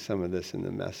repeating some of this in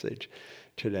the message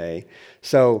today.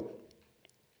 So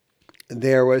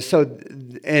there was,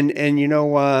 and you know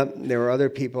what? There were other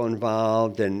people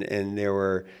involved, and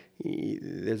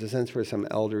there's a sense where some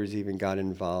elders even got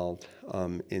involved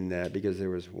in that, because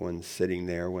there was one sitting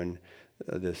there when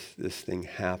this thing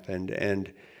happened.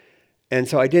 And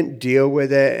so I didn't deal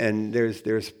with it, and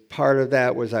there's part of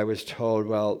that was I was told,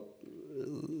 well,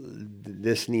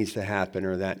 this needs to happen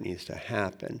or that needs to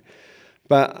happen.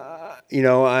 But,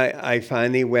 I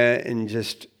finally went and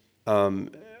just,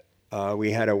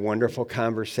 we had a wonderful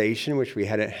conversation, which we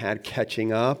hadn't had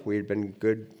catching up. We had been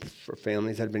good, for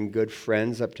families had been good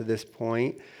friends up to this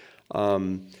point.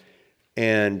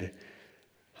 And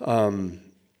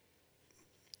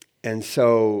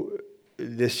so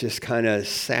this just kind of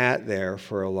sat there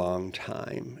for a long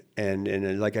time.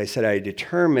 And like I said, I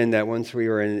determined that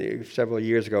several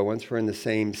years ago, once we're in the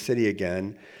same city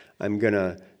again, I'm going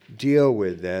to deal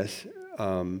with this.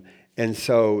 And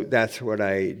so that's what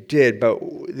I did. But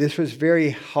this was very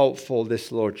helpful,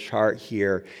 this little chart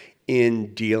here,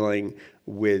 in dealing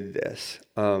with this.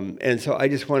 And so I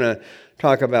just want to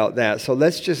talk about that. So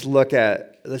let's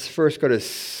first go to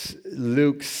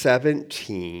Luke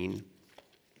 17.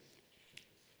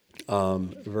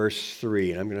 Verse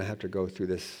 3, and I'm going to have to go through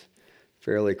this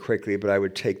fairly quickly, but I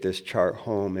would take this chart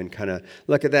home and kind of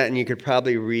look at that, and you could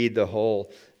probably read the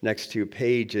whole next 2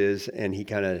 pages, and he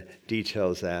kind of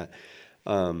details that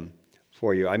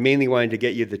for you. I mainly wanted to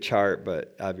get you the chart,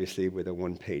 but obviously with a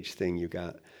 1-page thing, you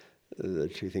got the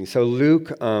 2 things. So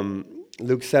Luke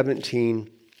 17,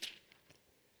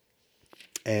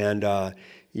 and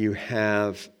you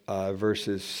have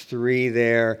verses 3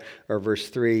 there, or verse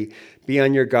 3. Be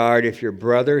on your guard. If your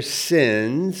brother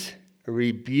sins,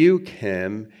 rebuke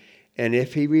him, and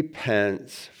if he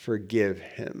repents, forgive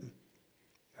him.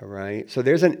 All right. So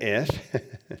there's an if,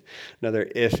 another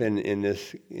if in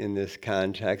this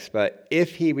context. But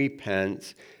if he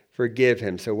repents, forgive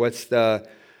him. So what's the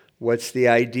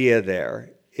idea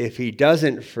there? If he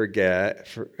doesn't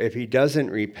if he doesn't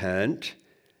repent,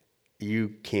 you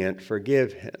can't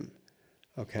forgive him.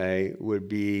 Okay, would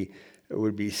be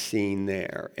seen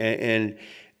there,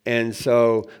 and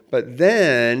so, but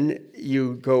then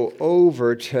you go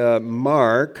over to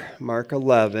Mark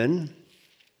 11,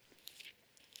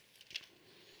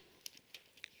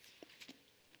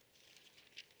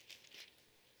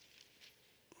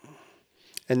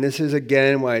 and this is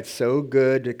again why it's so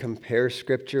good to compare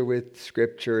Scripture with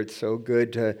Scripture. It's so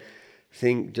good to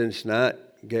think, just not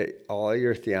get all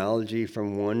your theology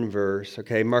from one verse.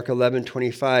 Okay, Mark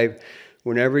 11:25.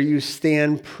 Whenever you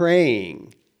stand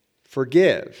praying,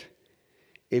 forgive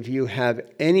if you have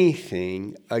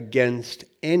anything against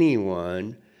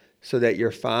anyone, so that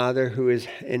your Father who is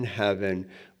in heaven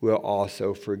will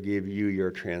also forgive you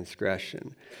your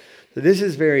transgression. So this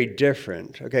is very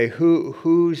different. Okay,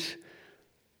 who's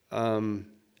in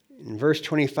verse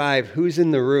 25? Who's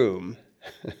in the room?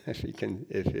 I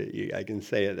can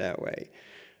say it that way.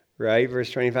 Right? Verse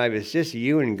 25, it's just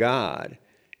you and God.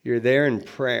 You're there in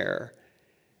prayer.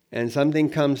 And something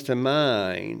comes to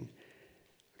mind.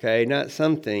 Okay? Not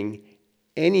something,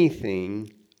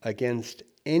 anything against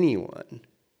anyone.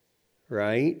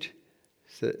 Right?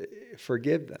 So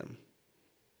forgive them.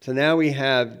 So now we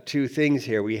have 2 things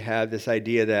here. We have this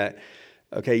idea that,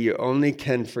 okay, you only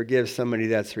can forgive somebody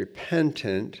that's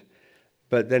repentant,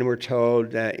 but then we're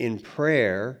told that in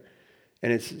prayer,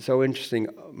 and it's so interesting,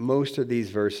 most of these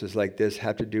verses like this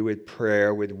have to do with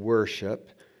prayer, with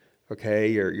worship. Okay,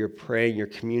 you're praying, you're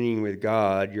communing with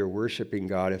God, you're worshiping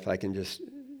God, if I can just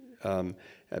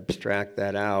abstract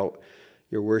that out.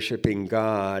 You're worshiping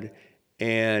God,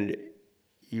 and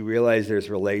you realize there's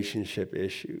relationship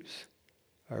issues.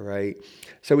 All right?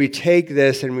 So we take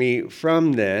this, and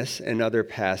from this and other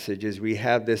passages, we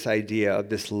have this idea of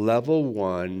this level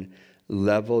 1,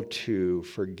 level 2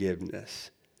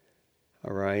 forgiveness.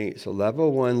 All right, so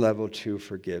level 1, level 2,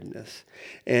 forgiveness.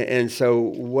 And so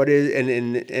what is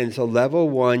and so level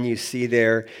 1 you see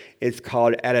there, it's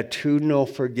called attitudinal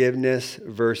forgiveness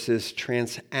versus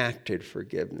transacted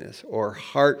forgiveness, or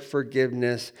heart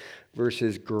forgiveness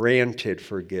versus granted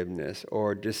forgiveness,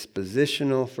 or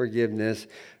dispositional forgiveness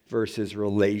versus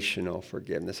relational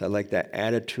forgiveness. I like that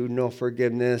attitudinal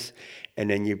forgiveness, and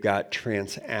then you've got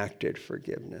transacted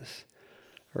forgiveness.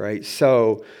 All right,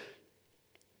 so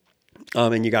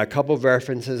and you got a couple of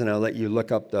references, and I'll let you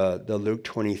look up the Luke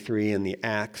 23 and the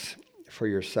Acts for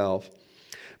yourself.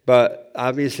 But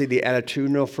obviously the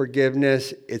attitudinal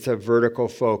forgiveness, it's a vertical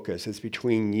focus. It's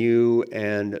between you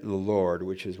and the Lord,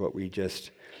 which is what we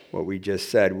just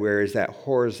said. Whereas that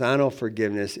horizontal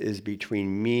forgiveness is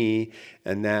between me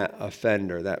and that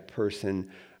offender, that person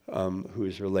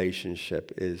whose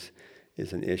relationship is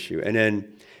an issue. And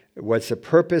then what's the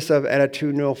purpose of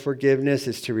attitudinal forgiveness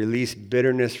is to release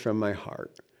bitterness from my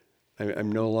heart.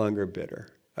 I'm no longer bitter.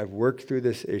 I've worked through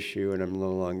this issue and I'm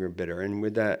no longer bitter. And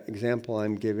with that example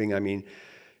I'm giving,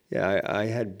 I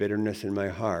had bitterness in my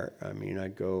heart.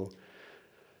 I'd go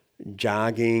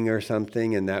jogging or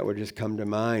something and that would just come to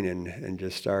mind and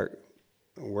just start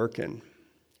working,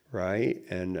 right?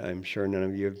 And I'm sure none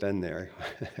of you have been there.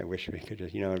 I wish we could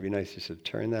just, it'd be nice just to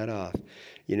turn that off.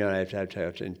 I have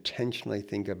to intentionally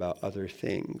think about other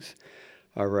things,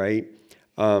 all right?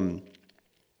 And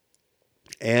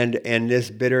this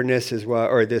bitterness is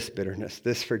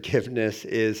this forgiveness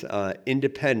is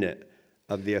independent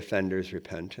of the offender's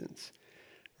repentance,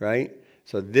 right?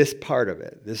 So this part of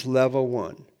it, this level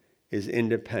 1, is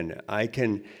independent. I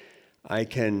can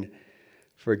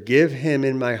forgive him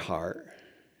in my heart.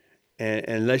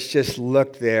 And let's just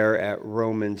look there at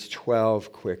Romans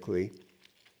 12 quickly.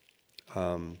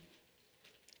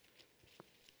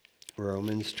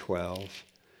 Romans 12.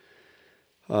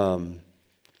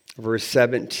 Verse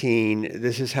 17,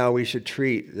 this is how we should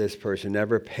treat this person.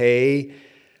 Never pay.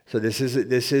 So this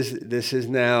is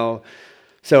now,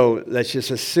 so let's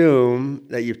just assume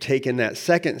that you've taken that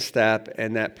second step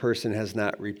and that person has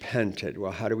not repented.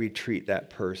 Well, how do we treat that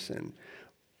person?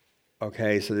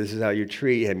 Okay, so this is how you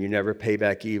treat him. You never pay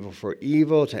back evil for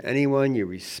evil to anyone. You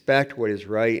respect what is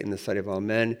right in the sight of all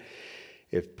men.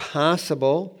 If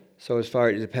possible, so as far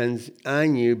as it depends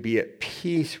on you, be at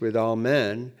peace with all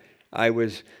men. I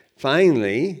was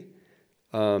finally,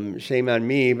 shame on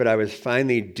me, but I was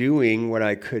finally doing what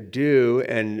I could do,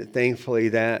 and thankfully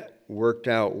that worked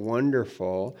out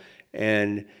wonderful.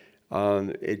 And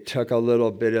it took a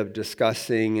little bit of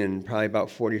discussing and probably about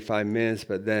 45 minutes,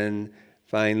 but then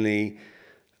finally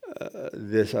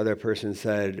this other person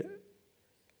said,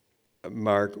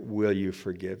 Mark, will you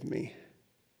forgive me?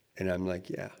 And I'm like,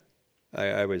 yeah.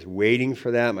 I was waiting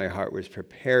for that. My heart was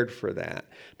prepared for that.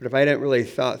 But if I hadn't really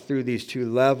thought through these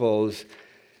two levels,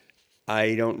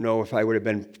 I don't know if I would have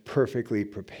been perfectly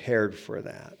prepared for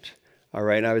that. All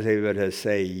right, and I was able to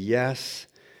say yes,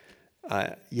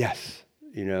 yes.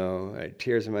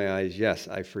 Tears in my eyes, yes,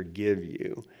 I forgive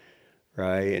you,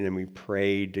 right? And then we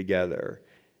prayed together.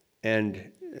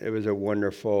 And it was a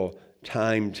wonderful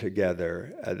time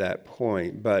together at that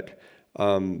point. But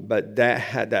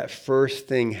that first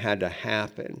thing had to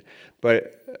happen.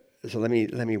 So let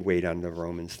me wait on the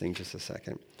Romans thing just a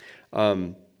second.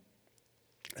 And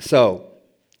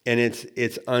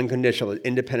it's unconditional,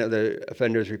 independent of the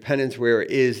offender's repentance, where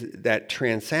it is that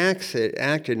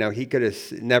transacted. Now, he could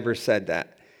have never said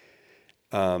that.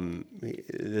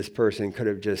 This person could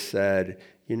have just said,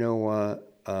 you know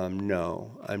what,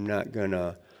 no, I'm not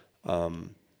gonna,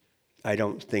 I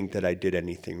don't think that I did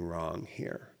anything wrong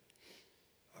here.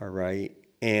 All right?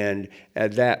 And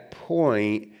at that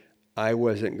point, I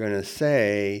wasn't going to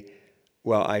say,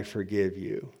 well, I forgive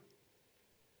you.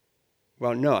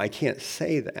 Well, no, I can't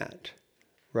say that,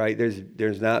 right?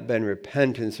 There's not been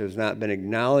repentance. There's not been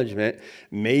acknowledgement.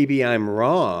 Maybe I'm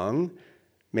wrong.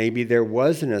 Maybe there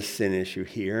wasn't a sin issue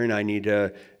here, and I need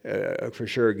to, for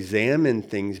sure, examine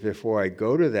things before I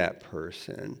go to that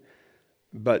person.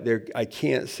 But I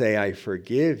can't say I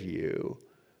forgive you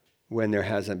when there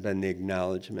hasn't been the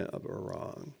acknowledgement of a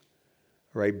wrong,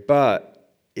 right?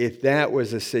 But if that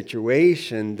was a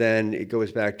situation, then it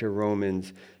goes back to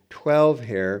Romans 12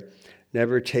 here.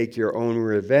 Never take your own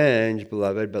revenge,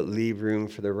 beloved, but leave room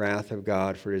for the wrath of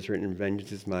God, for it is written,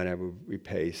 vengeance is mine, I will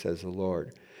repay, says the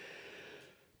Lord.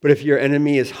 But if your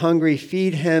enemy is hungry,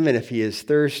 feed him, and if he is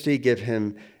thirsty, give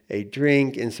him a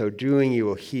drink. In so doing, you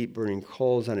will heap burning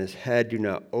coals on his head. Do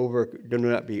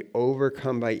not be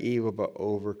overcome by evil, but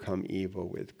overcome evil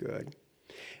with good.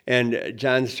 And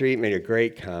John Street made a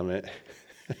great comment.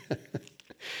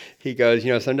 he goes,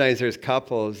 sometimes there's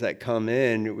couples that come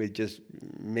in with just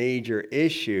major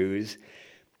issues,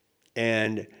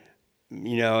 and,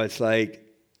 it's like,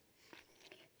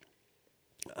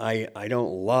 I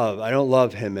don't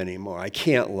love him anymore. I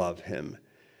can't love him.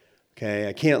 Okay,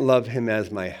 I can't love him as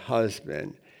my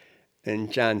husband.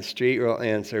 And John Street will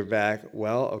answer back,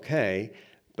 well, okay,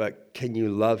 but can you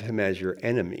love him as your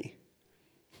enemy?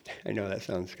 I know that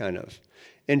sounds kind of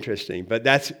interesting, but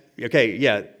that's, okay,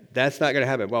 yeah, that's not going to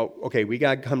happen. Well, okay, we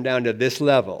got to come down to this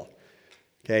level,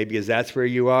 okay, because that's where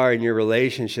you are in your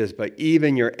relationships, but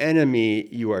even your enemy,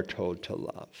 you are told to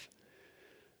love,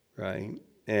 right?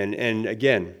 And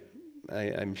again,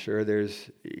 I'm sure there's,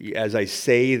 as I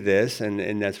say this,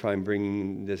 and that's why I'm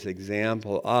bringing this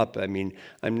example up, I mean,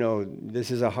 I know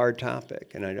this is a hard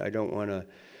topic, and I don't want to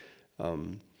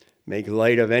make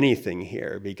light of anything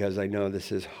here, because I know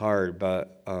this is hard,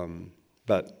 but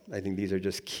I think these are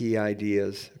just key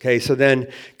ideas. Okay, so then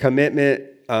commitment,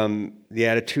 the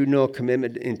attitudinal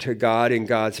commitment into God in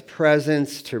God's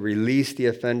presence, to release the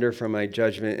offender from my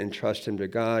judgment and trust him to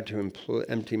God, to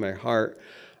empty my heart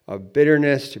of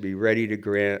bitterness, to be ready to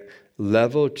grant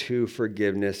level 2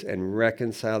 forgiveness and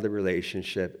reconcile the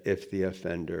relationship if the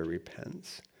offender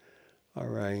repents. All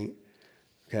right?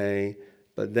 Okay?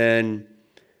 But then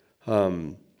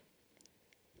once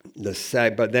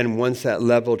that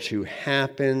level 2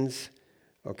 happens,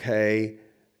 okay,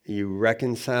 you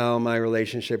reconcile my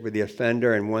relationship with the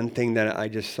offender. And one thing that I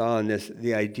just saw in this,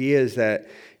 the idea is that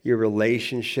your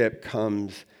relationship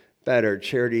comes better.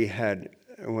 Charity had,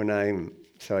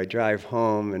 so I drive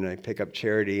home and I pick up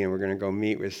Charity and we're going to go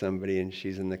meet with somebody, and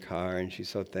she's in the car and she's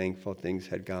so thankful things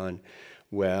had gone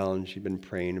well, and she'd been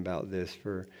praying about this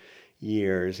for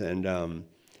years. And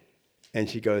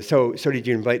she goes, so did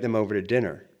you invite them over to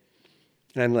dinner?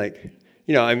 And I'm like,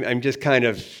 I'm just kind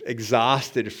of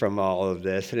exhausted from all of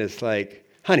this. And it's like,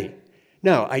 honey,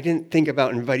 no, I didn't think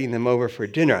about inviting them over for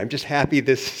dinner. I'm just happy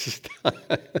this is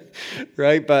done,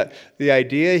 right? But the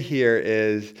idea here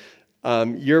is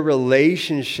your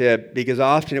relationship, because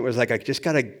often it was like, I just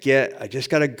got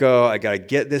to go, I got to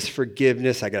get this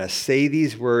forgiveness, I got to say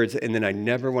these words, and then I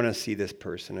never want to see this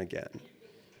person again.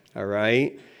 All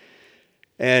right?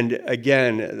 And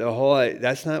again,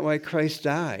 that's not why Christ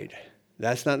died.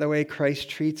 That's not the way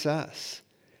Christ treats us.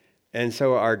 And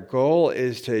so our goal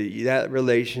is that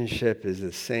relationship is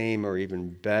the same or even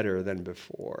better than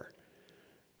before.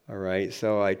 All right,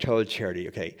 so I told Charity,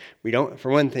 okay, for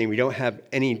one thing, we don't have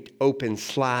any open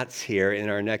slots here in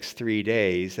our next 3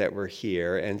 days that we're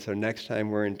here. And so next time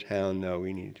we're in town, though,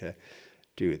 we need to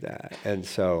do that. And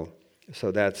so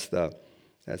that's the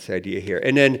idea here.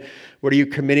 And then what are you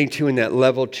committing to in that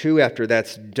level 2 after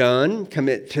that's done?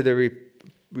 Commit to the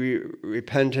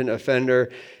repentant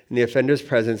offender in the offender's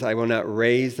presence. I will not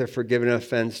raise the forgiven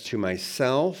offense to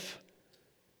myself,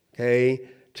 okay,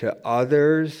 to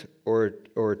others, or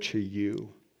to you.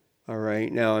 All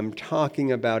right? Now, I'm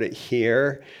talking about it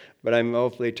here, but I'm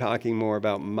hopefully talking more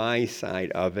about my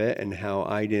side of it and how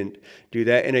I didn't do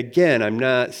that. And again, I'm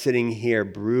not sitting here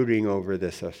brooding over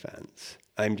this offense.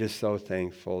 I'm just so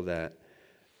thankful that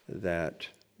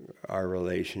our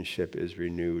relationship is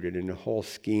renewed. And in the whole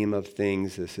scheme of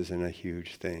things, this isn't a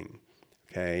huge thing.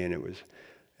 Okay? And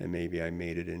maybe I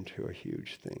made it into a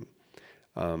huge thing.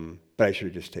 But I should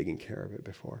have just taken care of it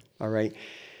before. All right?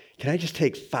 Can I just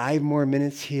take 5 more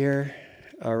minutes here?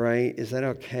 All right? Is that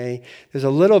okay? There's a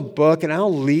little book, and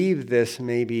I'll leave this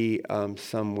maybe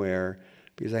somewhere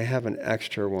because I have an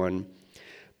extra one.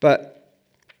 But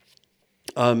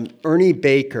Ernie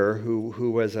Baker, who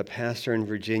was a pastor in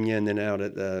Virginia and then out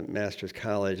at the Master's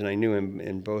College, and I knew him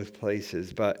in both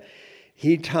places, but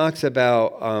he talks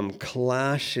about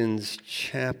Colossians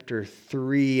chapter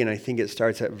 3, and I think it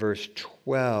starts at verse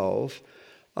 12.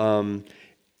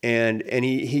 And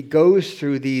he goes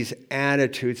through these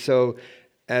attitudes. So,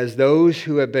 as those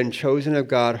who have been chosen of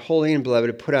God, holy and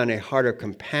beloved, put on a heart of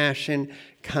compassion,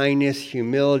 kindness,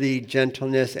 humility,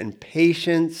 gentleness, and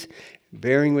patience,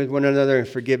 bearing with one another and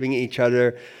forgiving each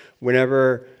other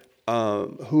whenever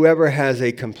whoever has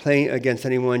a complaint against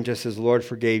anyone, just as the Lord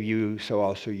forgave you, so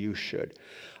also you should.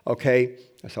 Okay?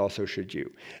 So also should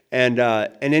you. And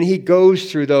then he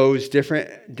goes through those different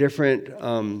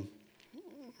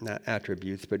not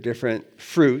attributes, but different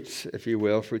fruits, if you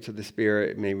will, fruits of the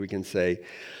Spirit, maybe we can say.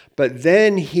 But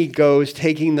then he goes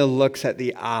taking the looks at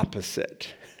the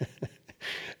opposite.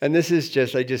 And this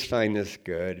is I just find this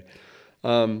good.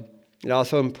 It's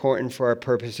also important for our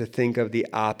purpose to think of the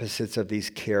opposites of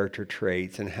these character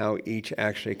traits and how each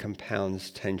actually compounds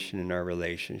tension in our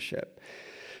relationship.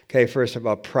 Okay, first of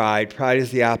all, pride. Pride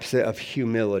is the opposite of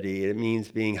humility. It means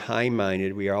being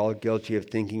high-minded. We are all guilty of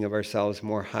thinking of ourselves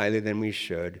more highly than we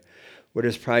should. What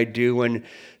does pride do when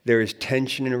there is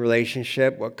tension in a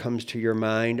relationship? What comes to your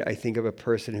mind? I think of a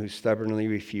person who stubbornly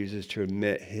refuses to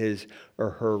admit his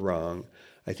or her wrong.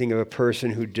 I think of a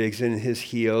person who digs his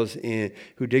heels in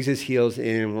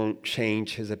and won't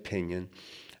change his opinion.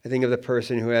 I think of the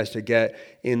person who has to get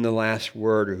in the last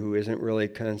word, or who isn't really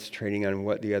concentrating on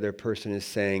what the other person is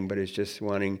saying, but is just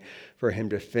wanting for him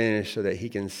to finish so that he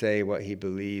can say what he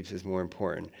believes is more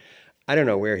important. I don't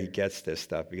know where he gets this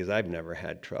stuff, because I've never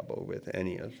had trouble with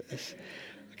any of this.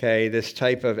 Okay, this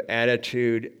type of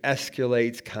attitude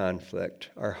escalates conflict.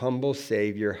 Our humble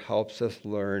Savior helps us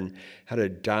learn how to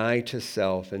die to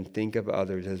self and think of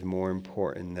others as more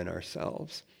important than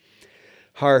ourselves.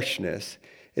 Harshness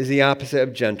is the opposite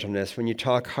of gentleness. When you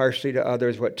talk harshly to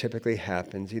others, what typically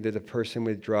happens? Either the person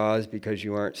withdraws because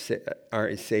you aren't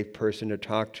a safe person to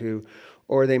talk to,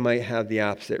 or they might have the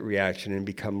opposite reaction and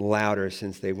become louder,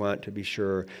 since they want to be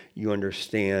sure you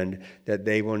understand that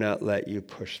they will not let you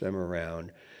push them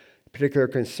around. A particular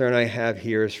concern I have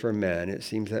here is for men. It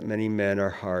seems that many men are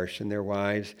harsh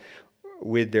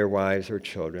with their wives or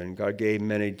children. God gave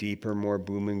men a deeper, more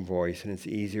booming voice, and it's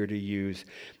easier to use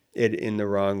it in the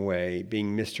wrong way.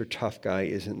 Being Mr. Tough Guy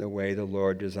isn't the way the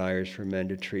Lord desires for men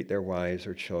to treat their wives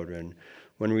or children.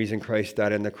 One reason Christ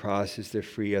died on the cross is to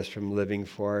free us from living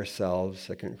for ourselves,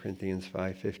 2 Corinthians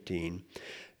 5:15.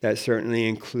 That certainly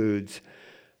includes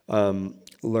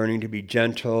learning to be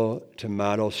gentle, to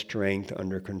model strength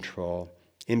under control.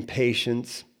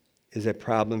 Impatience is a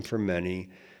problem for many.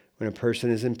 When a person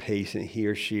is impatient, he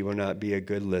or she will not be a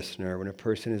good listener. When a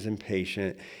person is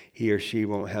impatient, he or she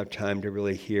won't have time to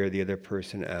really hear the other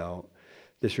person out.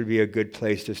 This would be a good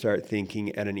place to start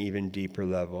thinking at an even deeper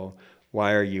level.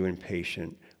 Why are you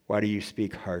impatient? Why do you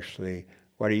speak harshly?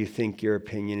 Why do you think your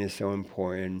opinion is so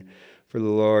important? For the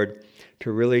Lord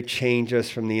to really change us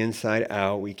from the inside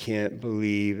out, we can't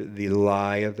believe the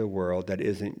lie of the world that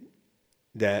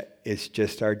it's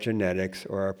just our genetics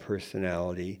or our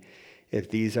personality. If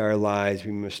these are lies,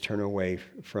 we must turn away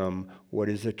from what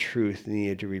is the truth and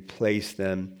need to replace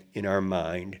them in our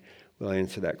mind. We'll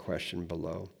answer that question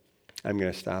below. I'm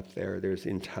going to stop there. There's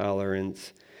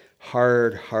intolerance,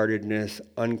 hard-heartedness,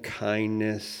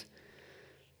 unkindness,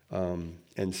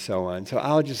 and so on. So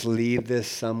I'll just leave this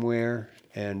somewhere,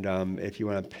 and if you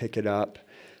want to pick it up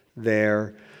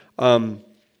there.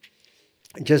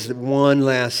 Just one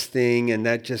last thing, and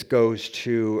that just goes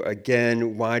to,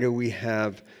 again, why do we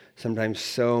have sometimes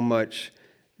so much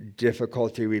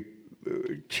difficulty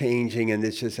changing? And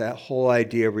it's just that whole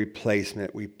idea of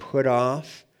replacement. We put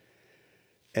off,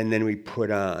 and then we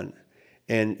put on.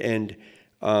 And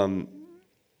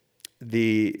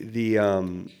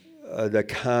the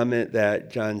comment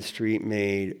that John Street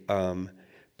made,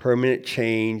 permanent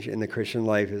change in the Christian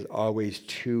life is always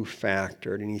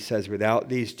two-factored. And he says, without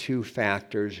these two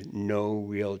factors, no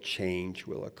real change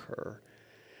will occur.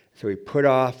 So we put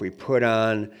off, we put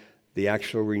on. The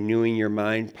actual renewing your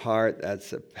mind part,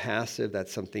 that's a passive,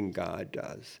 that's something God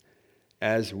does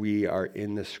as we are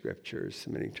in the Scriptures,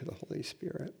 submitting to the Holy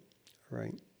Spirit. All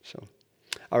right, so,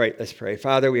 all right, let's pray.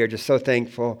 Father, we are just so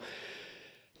thankful,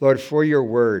 Lord, for your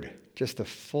word, just the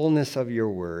fullness of your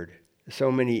word. So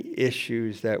many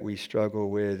issues that we struggle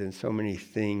with, and so many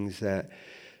things that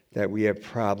we have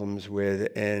problems with,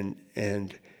 and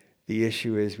the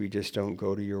issue is we just don't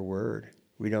go to your word.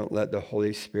 We don't let the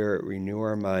Holy Spirit renew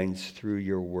our minds through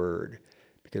your word,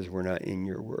 because we're not in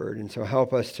your word. And so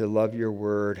help us to love your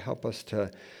word. Help us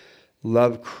to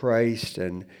love Christ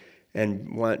and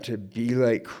want to be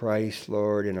like Christ,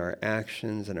 Lord, in our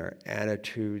actions and our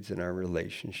attitudes and our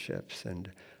relationships. And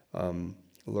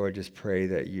Lord, just pray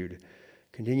that you'd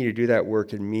continue to do that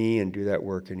work in me and do that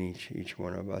work in each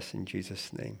one of us. In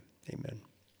Jesus' name, amen.